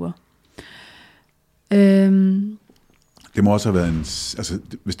flere uger. Det må også have været altså,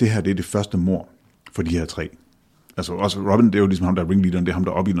 hvis det her det er det første mord for de her 3. Altså også Robin, det er jo ligesom ham, der er ringleaderen, det er ham,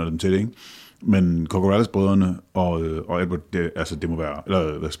 der opildner dem til det, ikke? Men Corcorales-brødrene og Edward, det må være,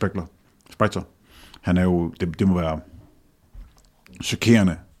 eller Spector, han er jo, det må være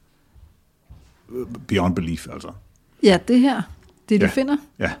chokerende beyond belief, altså. Ja, det her, det de finder.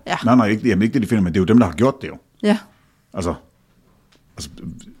 Ja. Nej, ikke det de finder, men det er jo dem, der har gjort det jo. Ja. Altså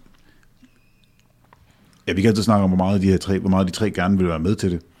ja, vi kan altid snakke om, hvor meget de 3 gerne vil være med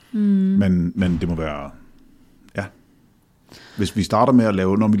til det. Men det må være, ja. Hvis vi starter med at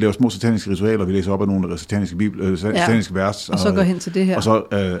lave, når vi laver små sataniske ritualer, vi læser op af nogle sataniske vers. Og så går hen til det her. Og så,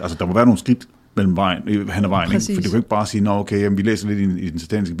 der må være nogle skridt mellem hen ad vejen, ikke? For det kan ikke bare sige, okay, jamen, vi læser lidt i den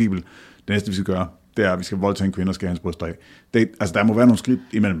sataniske bibel. Det næste, vi skal gøre, det er, at vi skal voldtage en kvinde og skære hans bryster af. Der må være nogle skridt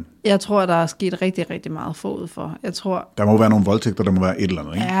imellem. Jeg tror, der er sket rigtig, rigtig meget forud for. Der må være nogle voldtægter, der må være et eller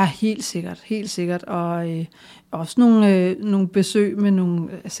andet, ikke? Ja, helt sikkert. Og også nogle besøg med nogle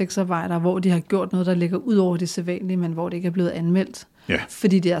sexarbejdere, hvor de har gjort noget, der ligger ud over det sædvanlige, men hvor det ikke er blevet anmeldt. Ja.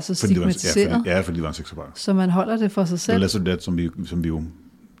 Fordi det er så stigmatiseret. Fordi det var en sexarbejder. Så man holder det for sig selv. Det er det, som vi jo...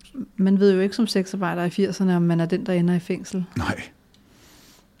 Man ved jo ikke som sexarbejder i 80'erne, om man er den, der ender i fængsel. Nej.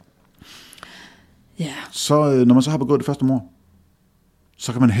 Ja. Så når man så har begået det første mord,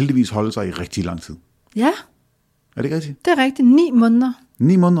 så kan man heldigvis holde sig i rigtig lang tid. Ja. Er det ikke rigtigt? Det er rigtigt. 9 måneder.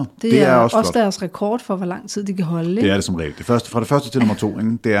 9 måneder. Det er også deres rekord for, hvor lang tid de kan holde. Ikke? Det er det som regel. Fra det første til nummer 2,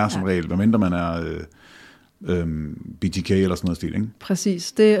 ikke? Det er som regel, medmindre man er BTK eller sådan noget stil. Ikke?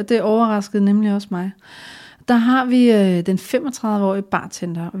 Præcis. Det overraskede nemlig også mig. Der har vi den 35-årige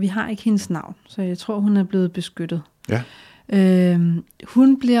bartender, og vi har ikke hendes navn, så jeg tror, hun er blevet beskyttet. Ja.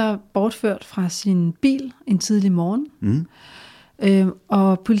 Hun bliver bortført fra sin bil en tidlig morgen,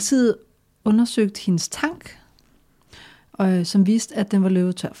 og politiet undersøgte hendes tank, som viste, at den var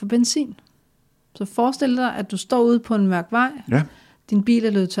løbet tør for benzin. Så forestil dig, at du står ude på en mørk vej, din bil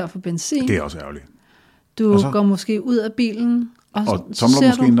er løbet tør for benzin. Det er også ærgerligt. Du går måske ud af bilen, og så ser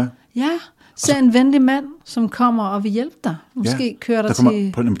måske endda. Ja, ser en venlig mand, som kommer og vil hjælpe dig. Måske kører der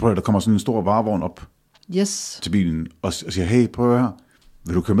til... Der kommer sådan en stor varevogn op til bilen, og siger, hey, prøv her,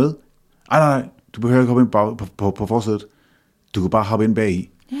 vil du køre med? Nej, du behøver ikke hoppe ind på forsædet. Du kan bare hoppe ind bag i.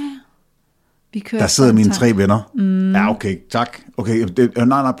 Ja, vi kører. Der sidder mine 3 venner. Ja, okay, tak. Okay,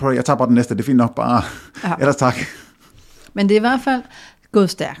 nej, prøv, jeg tager bare den næste, det er fint nok, bare. Ja. Ellers tak. Men det er i hvert fald gået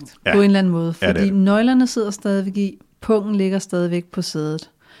stærkt på en eller anden måde, fordi nøglerne sidder stadigvæk i, pungen ligger stadigvæk på sædet.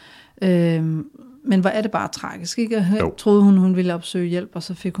 Men hvor er det bare tragisk, ikke? Jeg troede hun ville opsøge hjælp, og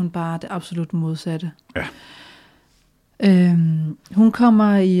så fik hun bare det absolut modsatte. Ja. Hun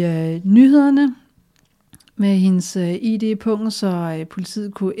kommer i nyhederne med hendes ID i pungen, så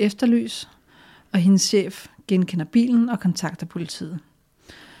politiet kunne efterlyse, og hendes chef genkender bilen og kontakter politiet.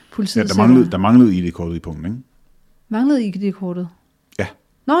 Der manglede ID-kortet i pungen, ikke? Manglede ID-kortet? Ja.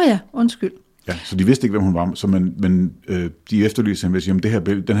 Nå ja, undskyld. Ja, så de vidste ikke, hvem hun var, så men de efterlyste hende ved at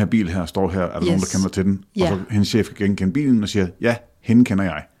sige, den her bil her står her, er der nogen, der kender til den? Og så hendes chef kan genkende bilen og siger, ja, hende kender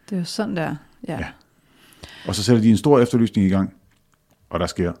jeg. Det er jo sådan der, ja. Og så sætter de en stor efterlysning i gang, og der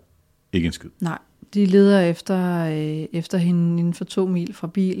sker ikke en skid. Nej, de leder efter hende inden for 2 mil fra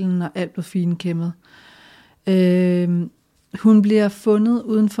bilen, og alt blev finkæmmet. Hun bliver fundet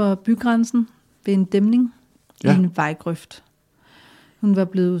uden for bygrænsen ved en dæmning i en vejgrøft. Hun var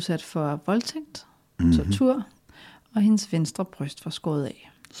blevet udsat for voldtægt, tortur, og hendes venstre bryst var skåret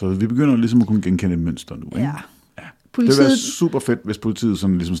af. Så vi begynder ligesom at kunne genkende et mønster nu, ikke? Ja. Det ville være super fedt, hvis politiet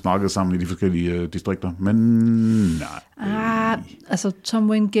sådan ligesom snakkede sammen i de forskellige distrikter, men nej. Altså Tom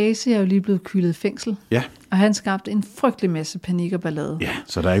Wayne Gacy er jo lige blevet kylet i fængsel. Ja. Og han skabte en frygtelig masse panik og ballade. Ja,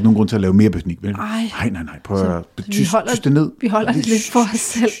 så der er ikke nogen grund til at lave mere panik, vel? Nej. Prøv at tyste det ned. Vi holder det lidt for os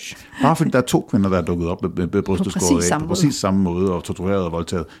selv. Bare fordi der er 2 kvinder, der er dukket op med brystet skåret af på præcis samme måde og tortureret og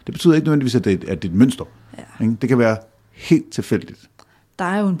voldtaget. Det betyder ikke nødvendigvis, at det er et mønster. Ja. Det kan være helt tilfældigt. Der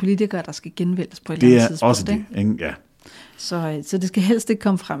er jo en politiker, der skal genvælges på et eller andet tidspunkt. Det er også det, ikke? Ja. Så det skal helst ikke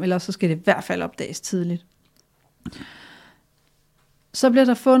komme frem, ellers så skal det i hvert fald opdages tidligt. Så bliver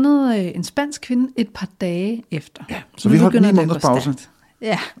der fundet en spansk kvinde et par dage efter. Ja, så vi holdt 9 måneders pause.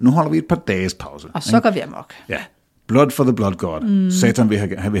 Ja. Nu holder vi et par dages pause. Og så går vi amok. Ja. Blood for the blood god. Satan vil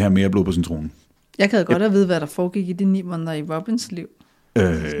have mere blod på sin trone. Jeg kan godt at vide, hvad der foregik i de 9 måneder i Robins liv.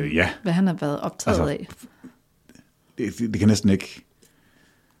 Ja. Hvad han har været optaget af. Det kan næsten ikke...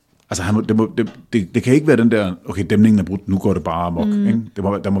 Altså, det kan ikke være den der, okay, dæmningen er brudt, nu går det bare amok. Ikke?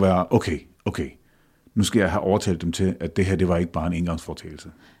 Der må være, okay, nu skal jeg have overtalt dem til, at det her, det var ikke bare en engangsforetagelse.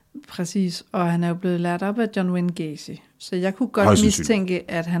 Præcis, og han er jo blevet lært op af John Wayne Gacy. Så jeg kunne godt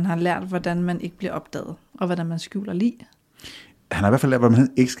mistænke, at han har lært, hvordan man ikke bliver opdaget, og hvordan man skjuler lig. Han har i hvert fald lært, hvad man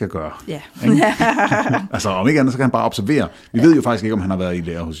ikke skal gøre. Ja. Altså, om ikke andet, så kan han bare observere. Vi ved jo faktisk ikke, om han har været i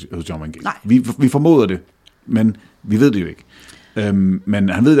lære hos John Wayne Gacy. Vi formoder det, men vi ved det jo ikke. Men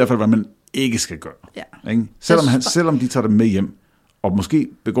han ved i hvert fald, hvad man ikke skal gøre. Ja. Ikke? Selvom de tager det med hjem, og måske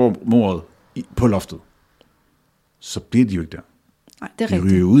begår mordet på loftet, så bliver de jo ikke der. Nej, det er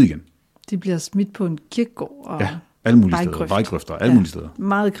rigtigt. De ryger ud igen. De bliver smidt på en kirkegård og alle mulige steder. Vejgrøfter, alle mulige steder.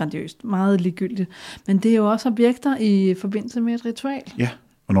 Meget grandiøst, meget ligegyldigt. Men det er jo også objekter i forbindelse med et ritual. Ja,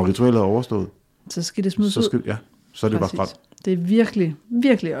 og når ritualet er overstået, så skal det smides ud. Ja, så er det bare frem. Det er virkelig,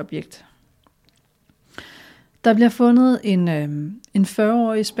 virkelig objekt. Der bliver fundet en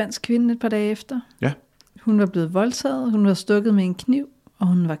 40-årig spansk kvinde et par dage efter. Ja. Hun var blevet voldtaget, hun var stukket med en kniv, og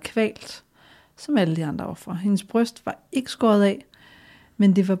hun var kvalt, som alle de andre ofre. Hendes bryst var ikke skåret af,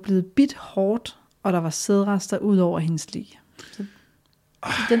 men det var blevet bidt hårdt, og der var sædrester ud over hendes lig. Så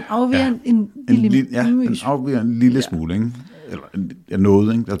den afviger en lille smule, ikke? Eller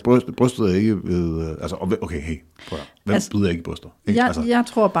noget, ikke? Altså, brystet er ikke ved... Altså, okay, hey, prøv at. Hvem bryder ikke bryster? Ikke? Jeg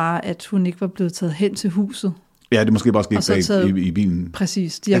tror bare, at hun ikke var blevet taget hen til huset. Ja, det er måske bare sket bag i bilen.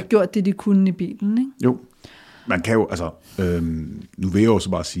 Præcis, de har gjort det, de kunne i bilen, ikke? Jo. Man kan jo, altså... nu vil jeg jo så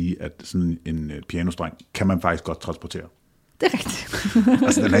bare sige, at sådan en pianostreng kan man faktisk godt transportere. Det er rigtigt.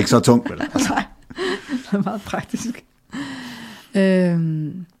 Altså, den er ikke så tung, vel? Altså. Nej, det er meget praktisk.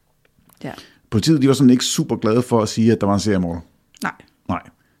 Ja. Politiet, de var sådan ikke super glade for at sige, at der var en seriemorder. Nej.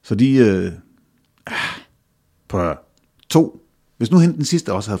 Så de... på 2. Hvis nu hende den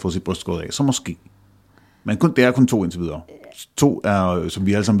sidste også havde fået sit bryst skåret af, så måske. Men det er kun 2 indtil videre. 2 er, som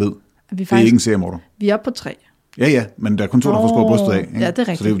vi alle sammen ved, det er ikke en seriemorder. Vi er oppe på 3. Ja, men der er kun 2, der får skåret brystet af. Ikke? Ja, det er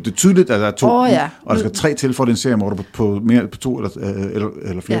rigtigt. Så det er tydeligt, at der er 2, og der skal 3 til for den seriemorder på 2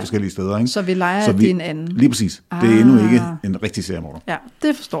 eller flere forskellige steder. Ikke? Så vi leger, at det er en anden. Lige præcis. Det er endnu ikke en rigtig seriemorder. Ja,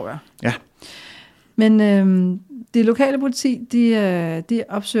 det forstår jeg. Ja. Men det lokale politi, de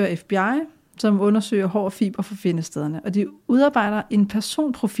opsøger FBI, som undersøger hår og fiber for findestederne, og de udarbejder en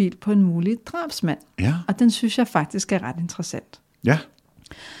personprofil på en mulig drabsmand. Ja. Og den synes jeg faktisk er ret interessant. Ja.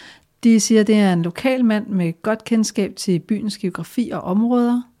 De siger, at det er en lokal mand med godt kendskab til byens geografi og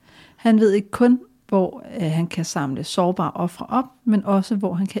områder. Han ved ikke kun, hvor han kan samle sårbare ofre op, men også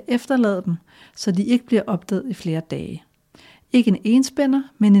hvor han kan efterlade dem, så de ikke bliver opdaget i flere dage. Ikke en enspænder,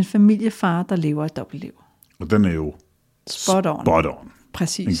 men en familiefar, der lever et dobbeltliv. Og den er jo spot on.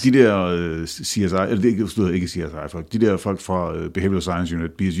 Præcis. De der CSI, eller ikke CSI folk, de der folk fra Behavioral Science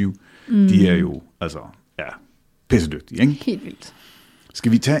Unit, BSU, de er jo altså pissedygtige, ikke? Helt vildt.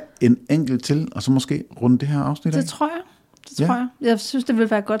 Skal vi tage en enkelt til, og så måske runde det her afsnit af? Det tror jeg. Jeg synes, det vil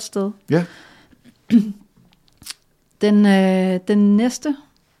være et godt sted. Ja. Den næste,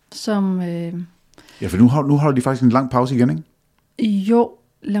 som... Ja, for nu holder de faktisk en lang pause igen, ikke? Jo,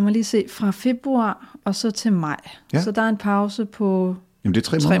 lad mig lige se. Fra februar og så til maj. Ja. Så der er en pause på... Jamen, det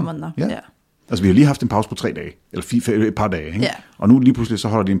er 3 måneder. Ja. Altså, vi har lige haft en pause på 3 dage, eller et par dage, ikke? Ja. Og nu lige pludselig, så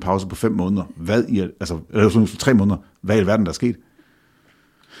holder de en pause på 5 måneder. Eller 3 måneder. Hvad i alverden, der er sket?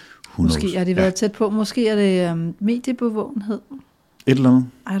 Måske har de været tæt på. Måske er det mediebevågenhed. Et eller andet.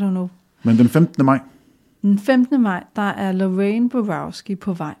 I don't know. Men den 15. maj? Den 15. maj, der er Lorraine Borowski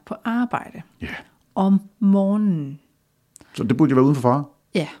på vej på arbejde. Ja. Om morgenen. Så det burde jo være uden for fare?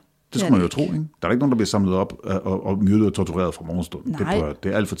 Ja. Det skulle man jo tro, ikke? Der er ikke nogen, der bliver samlet op og myrdet og tortureret fra morgenstunden. Nej.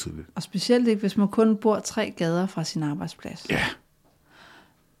 Det er alt for tidligt. Og specielt ikke, hvis man kun bor 3 gader fra sin arbejdsplads. Ja.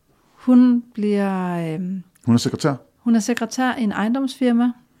 Hun bliver... Hun er sekretær? Hun er sekretær i en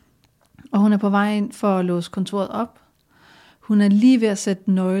ejendomsfirma, og hun er på vej ind for at låse kontoret op. Hun er lige ved at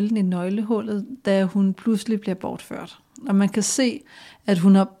sætte nøglen i nøglehullet, da hun pludselig bliver bortført. Og man kan se, at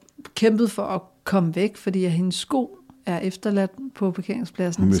hun har kæmpet for at komme væk, fordi at hendes sko er efterladt på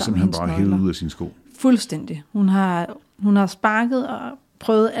parkeringspladsen. Hun vil simpelthen bare hæve ud af sine sko. Fuldstændig. Hun har sparket og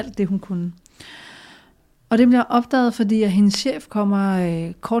prøvet alt det, hun kunne. Og det bliver opdaget, fordi at hendes chef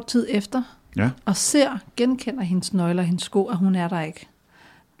kommer kort tid efter, og genkender hendes nøgler og hendes sko, og hun er der ikke.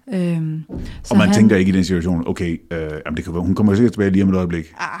 Og man tænker ikke i den situation, okay, det kan være, hun kommer sikkert tilbage lige om et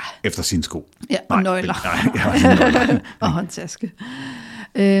øjeblik, efter sine sko. Ja, og nøgler. Og håndtaske.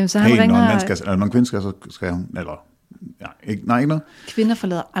 Så han ringer... Når en kvinde skal hun, eller... ikke noget. Kvinder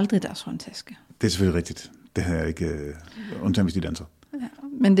forlader aldrig deres håndtaske. Det er selvfølgelig rigtigt. Det har jeg ikke undtaget, hvis de danser. Ja,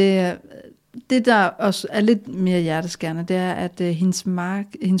 men det, der også er lidt mere hjerteskærende, det er, at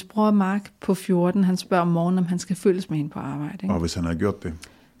hendes bror Mark på 14, han spørger om morgenen, om han skal følges med hende på arbejde. Ikke? Og hvis han havde gjort det,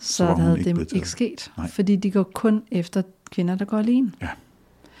 så havde det ikke sket. Nej. Fordi de går kun efter kvinder, der går alene. Ja.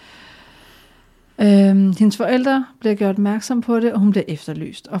 Hendes forældre bliver gjort opmærksom på det, og hun bliver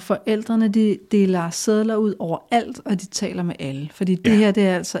efterlyst. Og forældrene, de deler sedler ud over alt, og de taler med alle. Fordi det her, det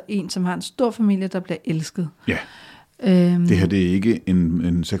er altså en, som har en stor familie, der bliver elsket. Ja. Det her, det er ikke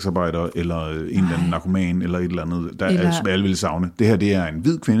en sexarbejder, eller en eller anden narkoman, eller et eller andet, som alle vil savne. Det her, det er en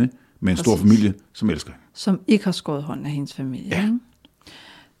hvid kvinde med en stor familie, som elsker hende. Som ikke har skåret hånden af hendes familie. Ja.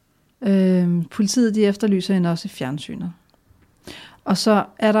 Politiet, de efterlyser hende også i fjernsynet. Og så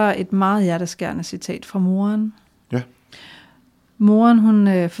er der et meget hjerteskærende citat fra moren. Ja. Moren,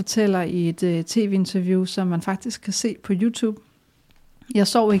 hun fortæller i et tv-interview, som man faktisk kan se på YouTube. Jeg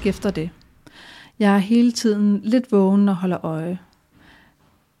sov ikke efter det. Jeg er hele tiden lidt vågen og holder øje.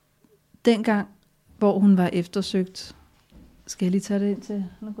 Dengang, hvor hun var eftersøgt... Skal jeg lige tage det ind til...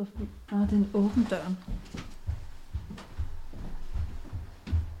 Det er en åben døren.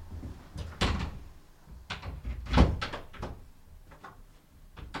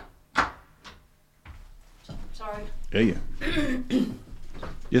 Sorry. Ja.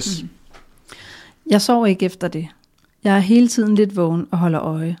 Yes. Jeg sov ikke efter det. Jeg er hele tiden lidt vågen og holder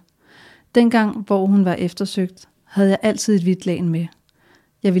øje. Dengang, hvor hun var eftersøgt, havde jeg altid et hvidt lagen med.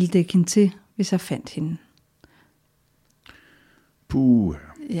 Jeg ville dække hende til, hvis jeg fandt hende. Puh.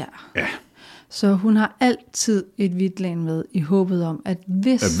 Ja. Så hun har altid et hvidt lagen med, i håbet om, at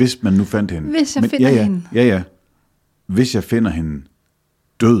hvis man nu fandt hende. Hvis jeg finder hende. Ja. Hvis jeg finder hende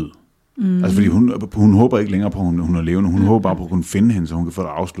død. Altså fordi hun håber ikke længere på, at hun er levende. Hun håber bare på at kunne finde hende, så hun kan få det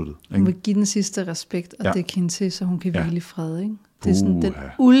afsluttet. Ikke? Hun vil give den sidste respekt og dække hende til, så hun kan hvile i fred. Ikke? Det er sådan den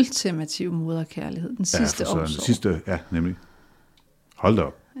ultimative moderkærlighed. Den sidste omsorg. Den sidste, nemlig. Hold da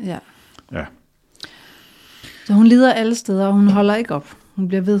op. Ja. Ja. Så hun lider alle steder, og hun holder ikke op. Hun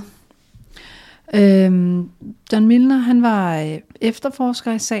bliver ved. John Milner, han var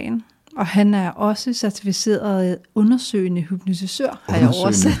efterforsker i sagen, og han er også certificeret undersøgende hypnotisør, har jeg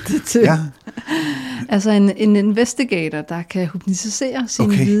oversat det til. Ja. Altså en investigator, der kan hypnotisere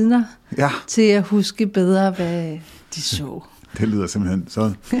sine vidner til at huske bedre, hvad de så. Det lyder simpelthen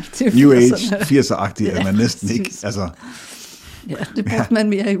så New Age 80'er-agtigt, at man næsten ikke... Altså, ja, det brugte man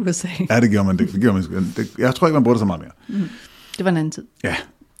mere i USA. Ja, det gjorde man. Jeg tror ikke, man brugte det så meget mere. Det var en anden tid. Ja.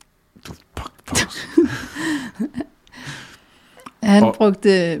 Han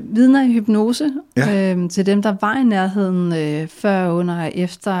brugte vidner i hypnose til dem, der var i nærheden før, under og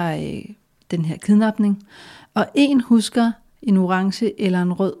efter den her kidnapning. Og en husker en orange eller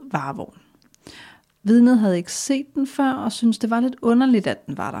en rød varevogn. Vidnet havde ikke set den før, og syntes, det var lidt underligt, at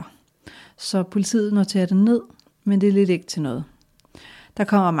den var der. Så politiet noterer den ned, men det er lidt ikke til noget. Der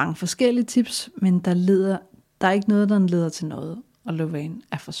kommer mange forskellige tips, men der er ikke noget, der leder til noget, og Lorraine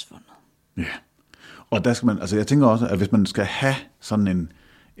er forsvundet. Ja, og der skal man, altså jeg tænker også, at hvis man skal have sådan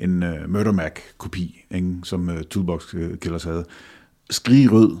en Murder Mac-kopi, som Toolbox Killers havde,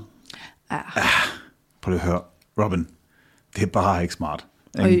 skrig rød. Prøv at høre, Robin, det er bare ikke smart.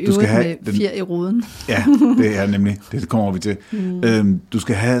 Og i øvrigt med fjer i ruden. Ja, det er nemlig, det kommer vi til. Du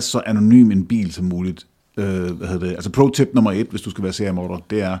skal have så anonym en bil som muligt. Altså pro-tip nummer 1, hvis du skal være seriemorder,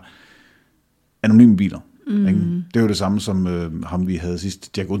 det er anonyme biler. Det er jo det samme som ham vi havde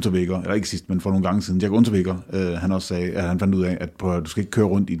sidst, Jack Unterweger, eller ikke sidst, men for nogle gange siden, Jack Unterweger, han også sagde, at han fandt ud af, at du skal ikke køre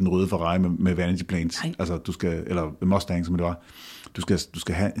rundt i den røde Ferrari med vanity planes, altså du skal, eller Mustang som det var, du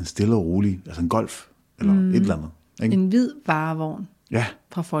skal have en stille og rolig, altså en Golf, eller et eller andet. Ikke? En hvid varevogn. Ja.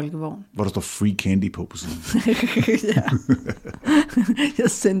 Fra Folkevogn. Hvor der står free candy på siden. Ja. Jeg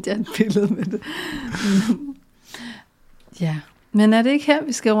sendte jer et billede med det. Ja. Men er det ikke her,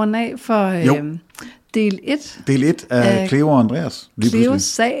 vi skal runde af for del 1? Del 1 af Cleo og Andreas. Cleos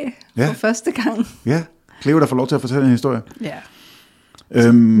sag for første gang. Ja, Cleo, der får lov til at fortælle en historie. Ja.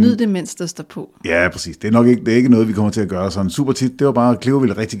 Nyd det, mens der står på. Ja, præcis. Det er ikke noget, vi kommer til at gøre sådan super tit. Det var bare, Cleo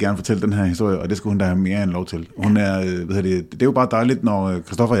ville rigtig gerne fortælle den her historie, og det skulle hun da have mere end lov til. Hun er, det er jo bare dejligt, når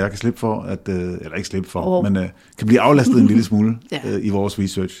Christoffer og jeg kan slippe for, eller ikke slippe for, men kan blive aflastet en lille smule i vores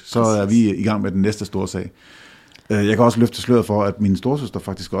research. Så er vi i gang med den næste store sag. Jeg kan også løfte sløret for, at min storesøster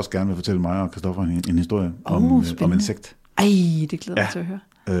faktisk også gerne vil fortælle mig og Christoffer en historie om insekt. Ej, det glæder jeg til at høre.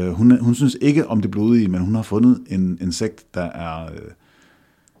 Hun synes ikke om det blodige, men hun har fundet en insekt, der er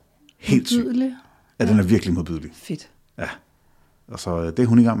helt syg. Ja, den er virkelig modbydelig. Fedt. Ja, og så det er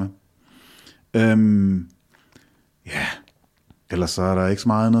hun i gang med. Ellers så er der ikke så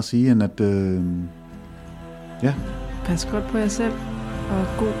meget andet at sige, end at pas godt på jer selv, og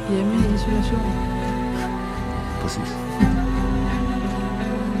god hjemmeisolation. Præcis.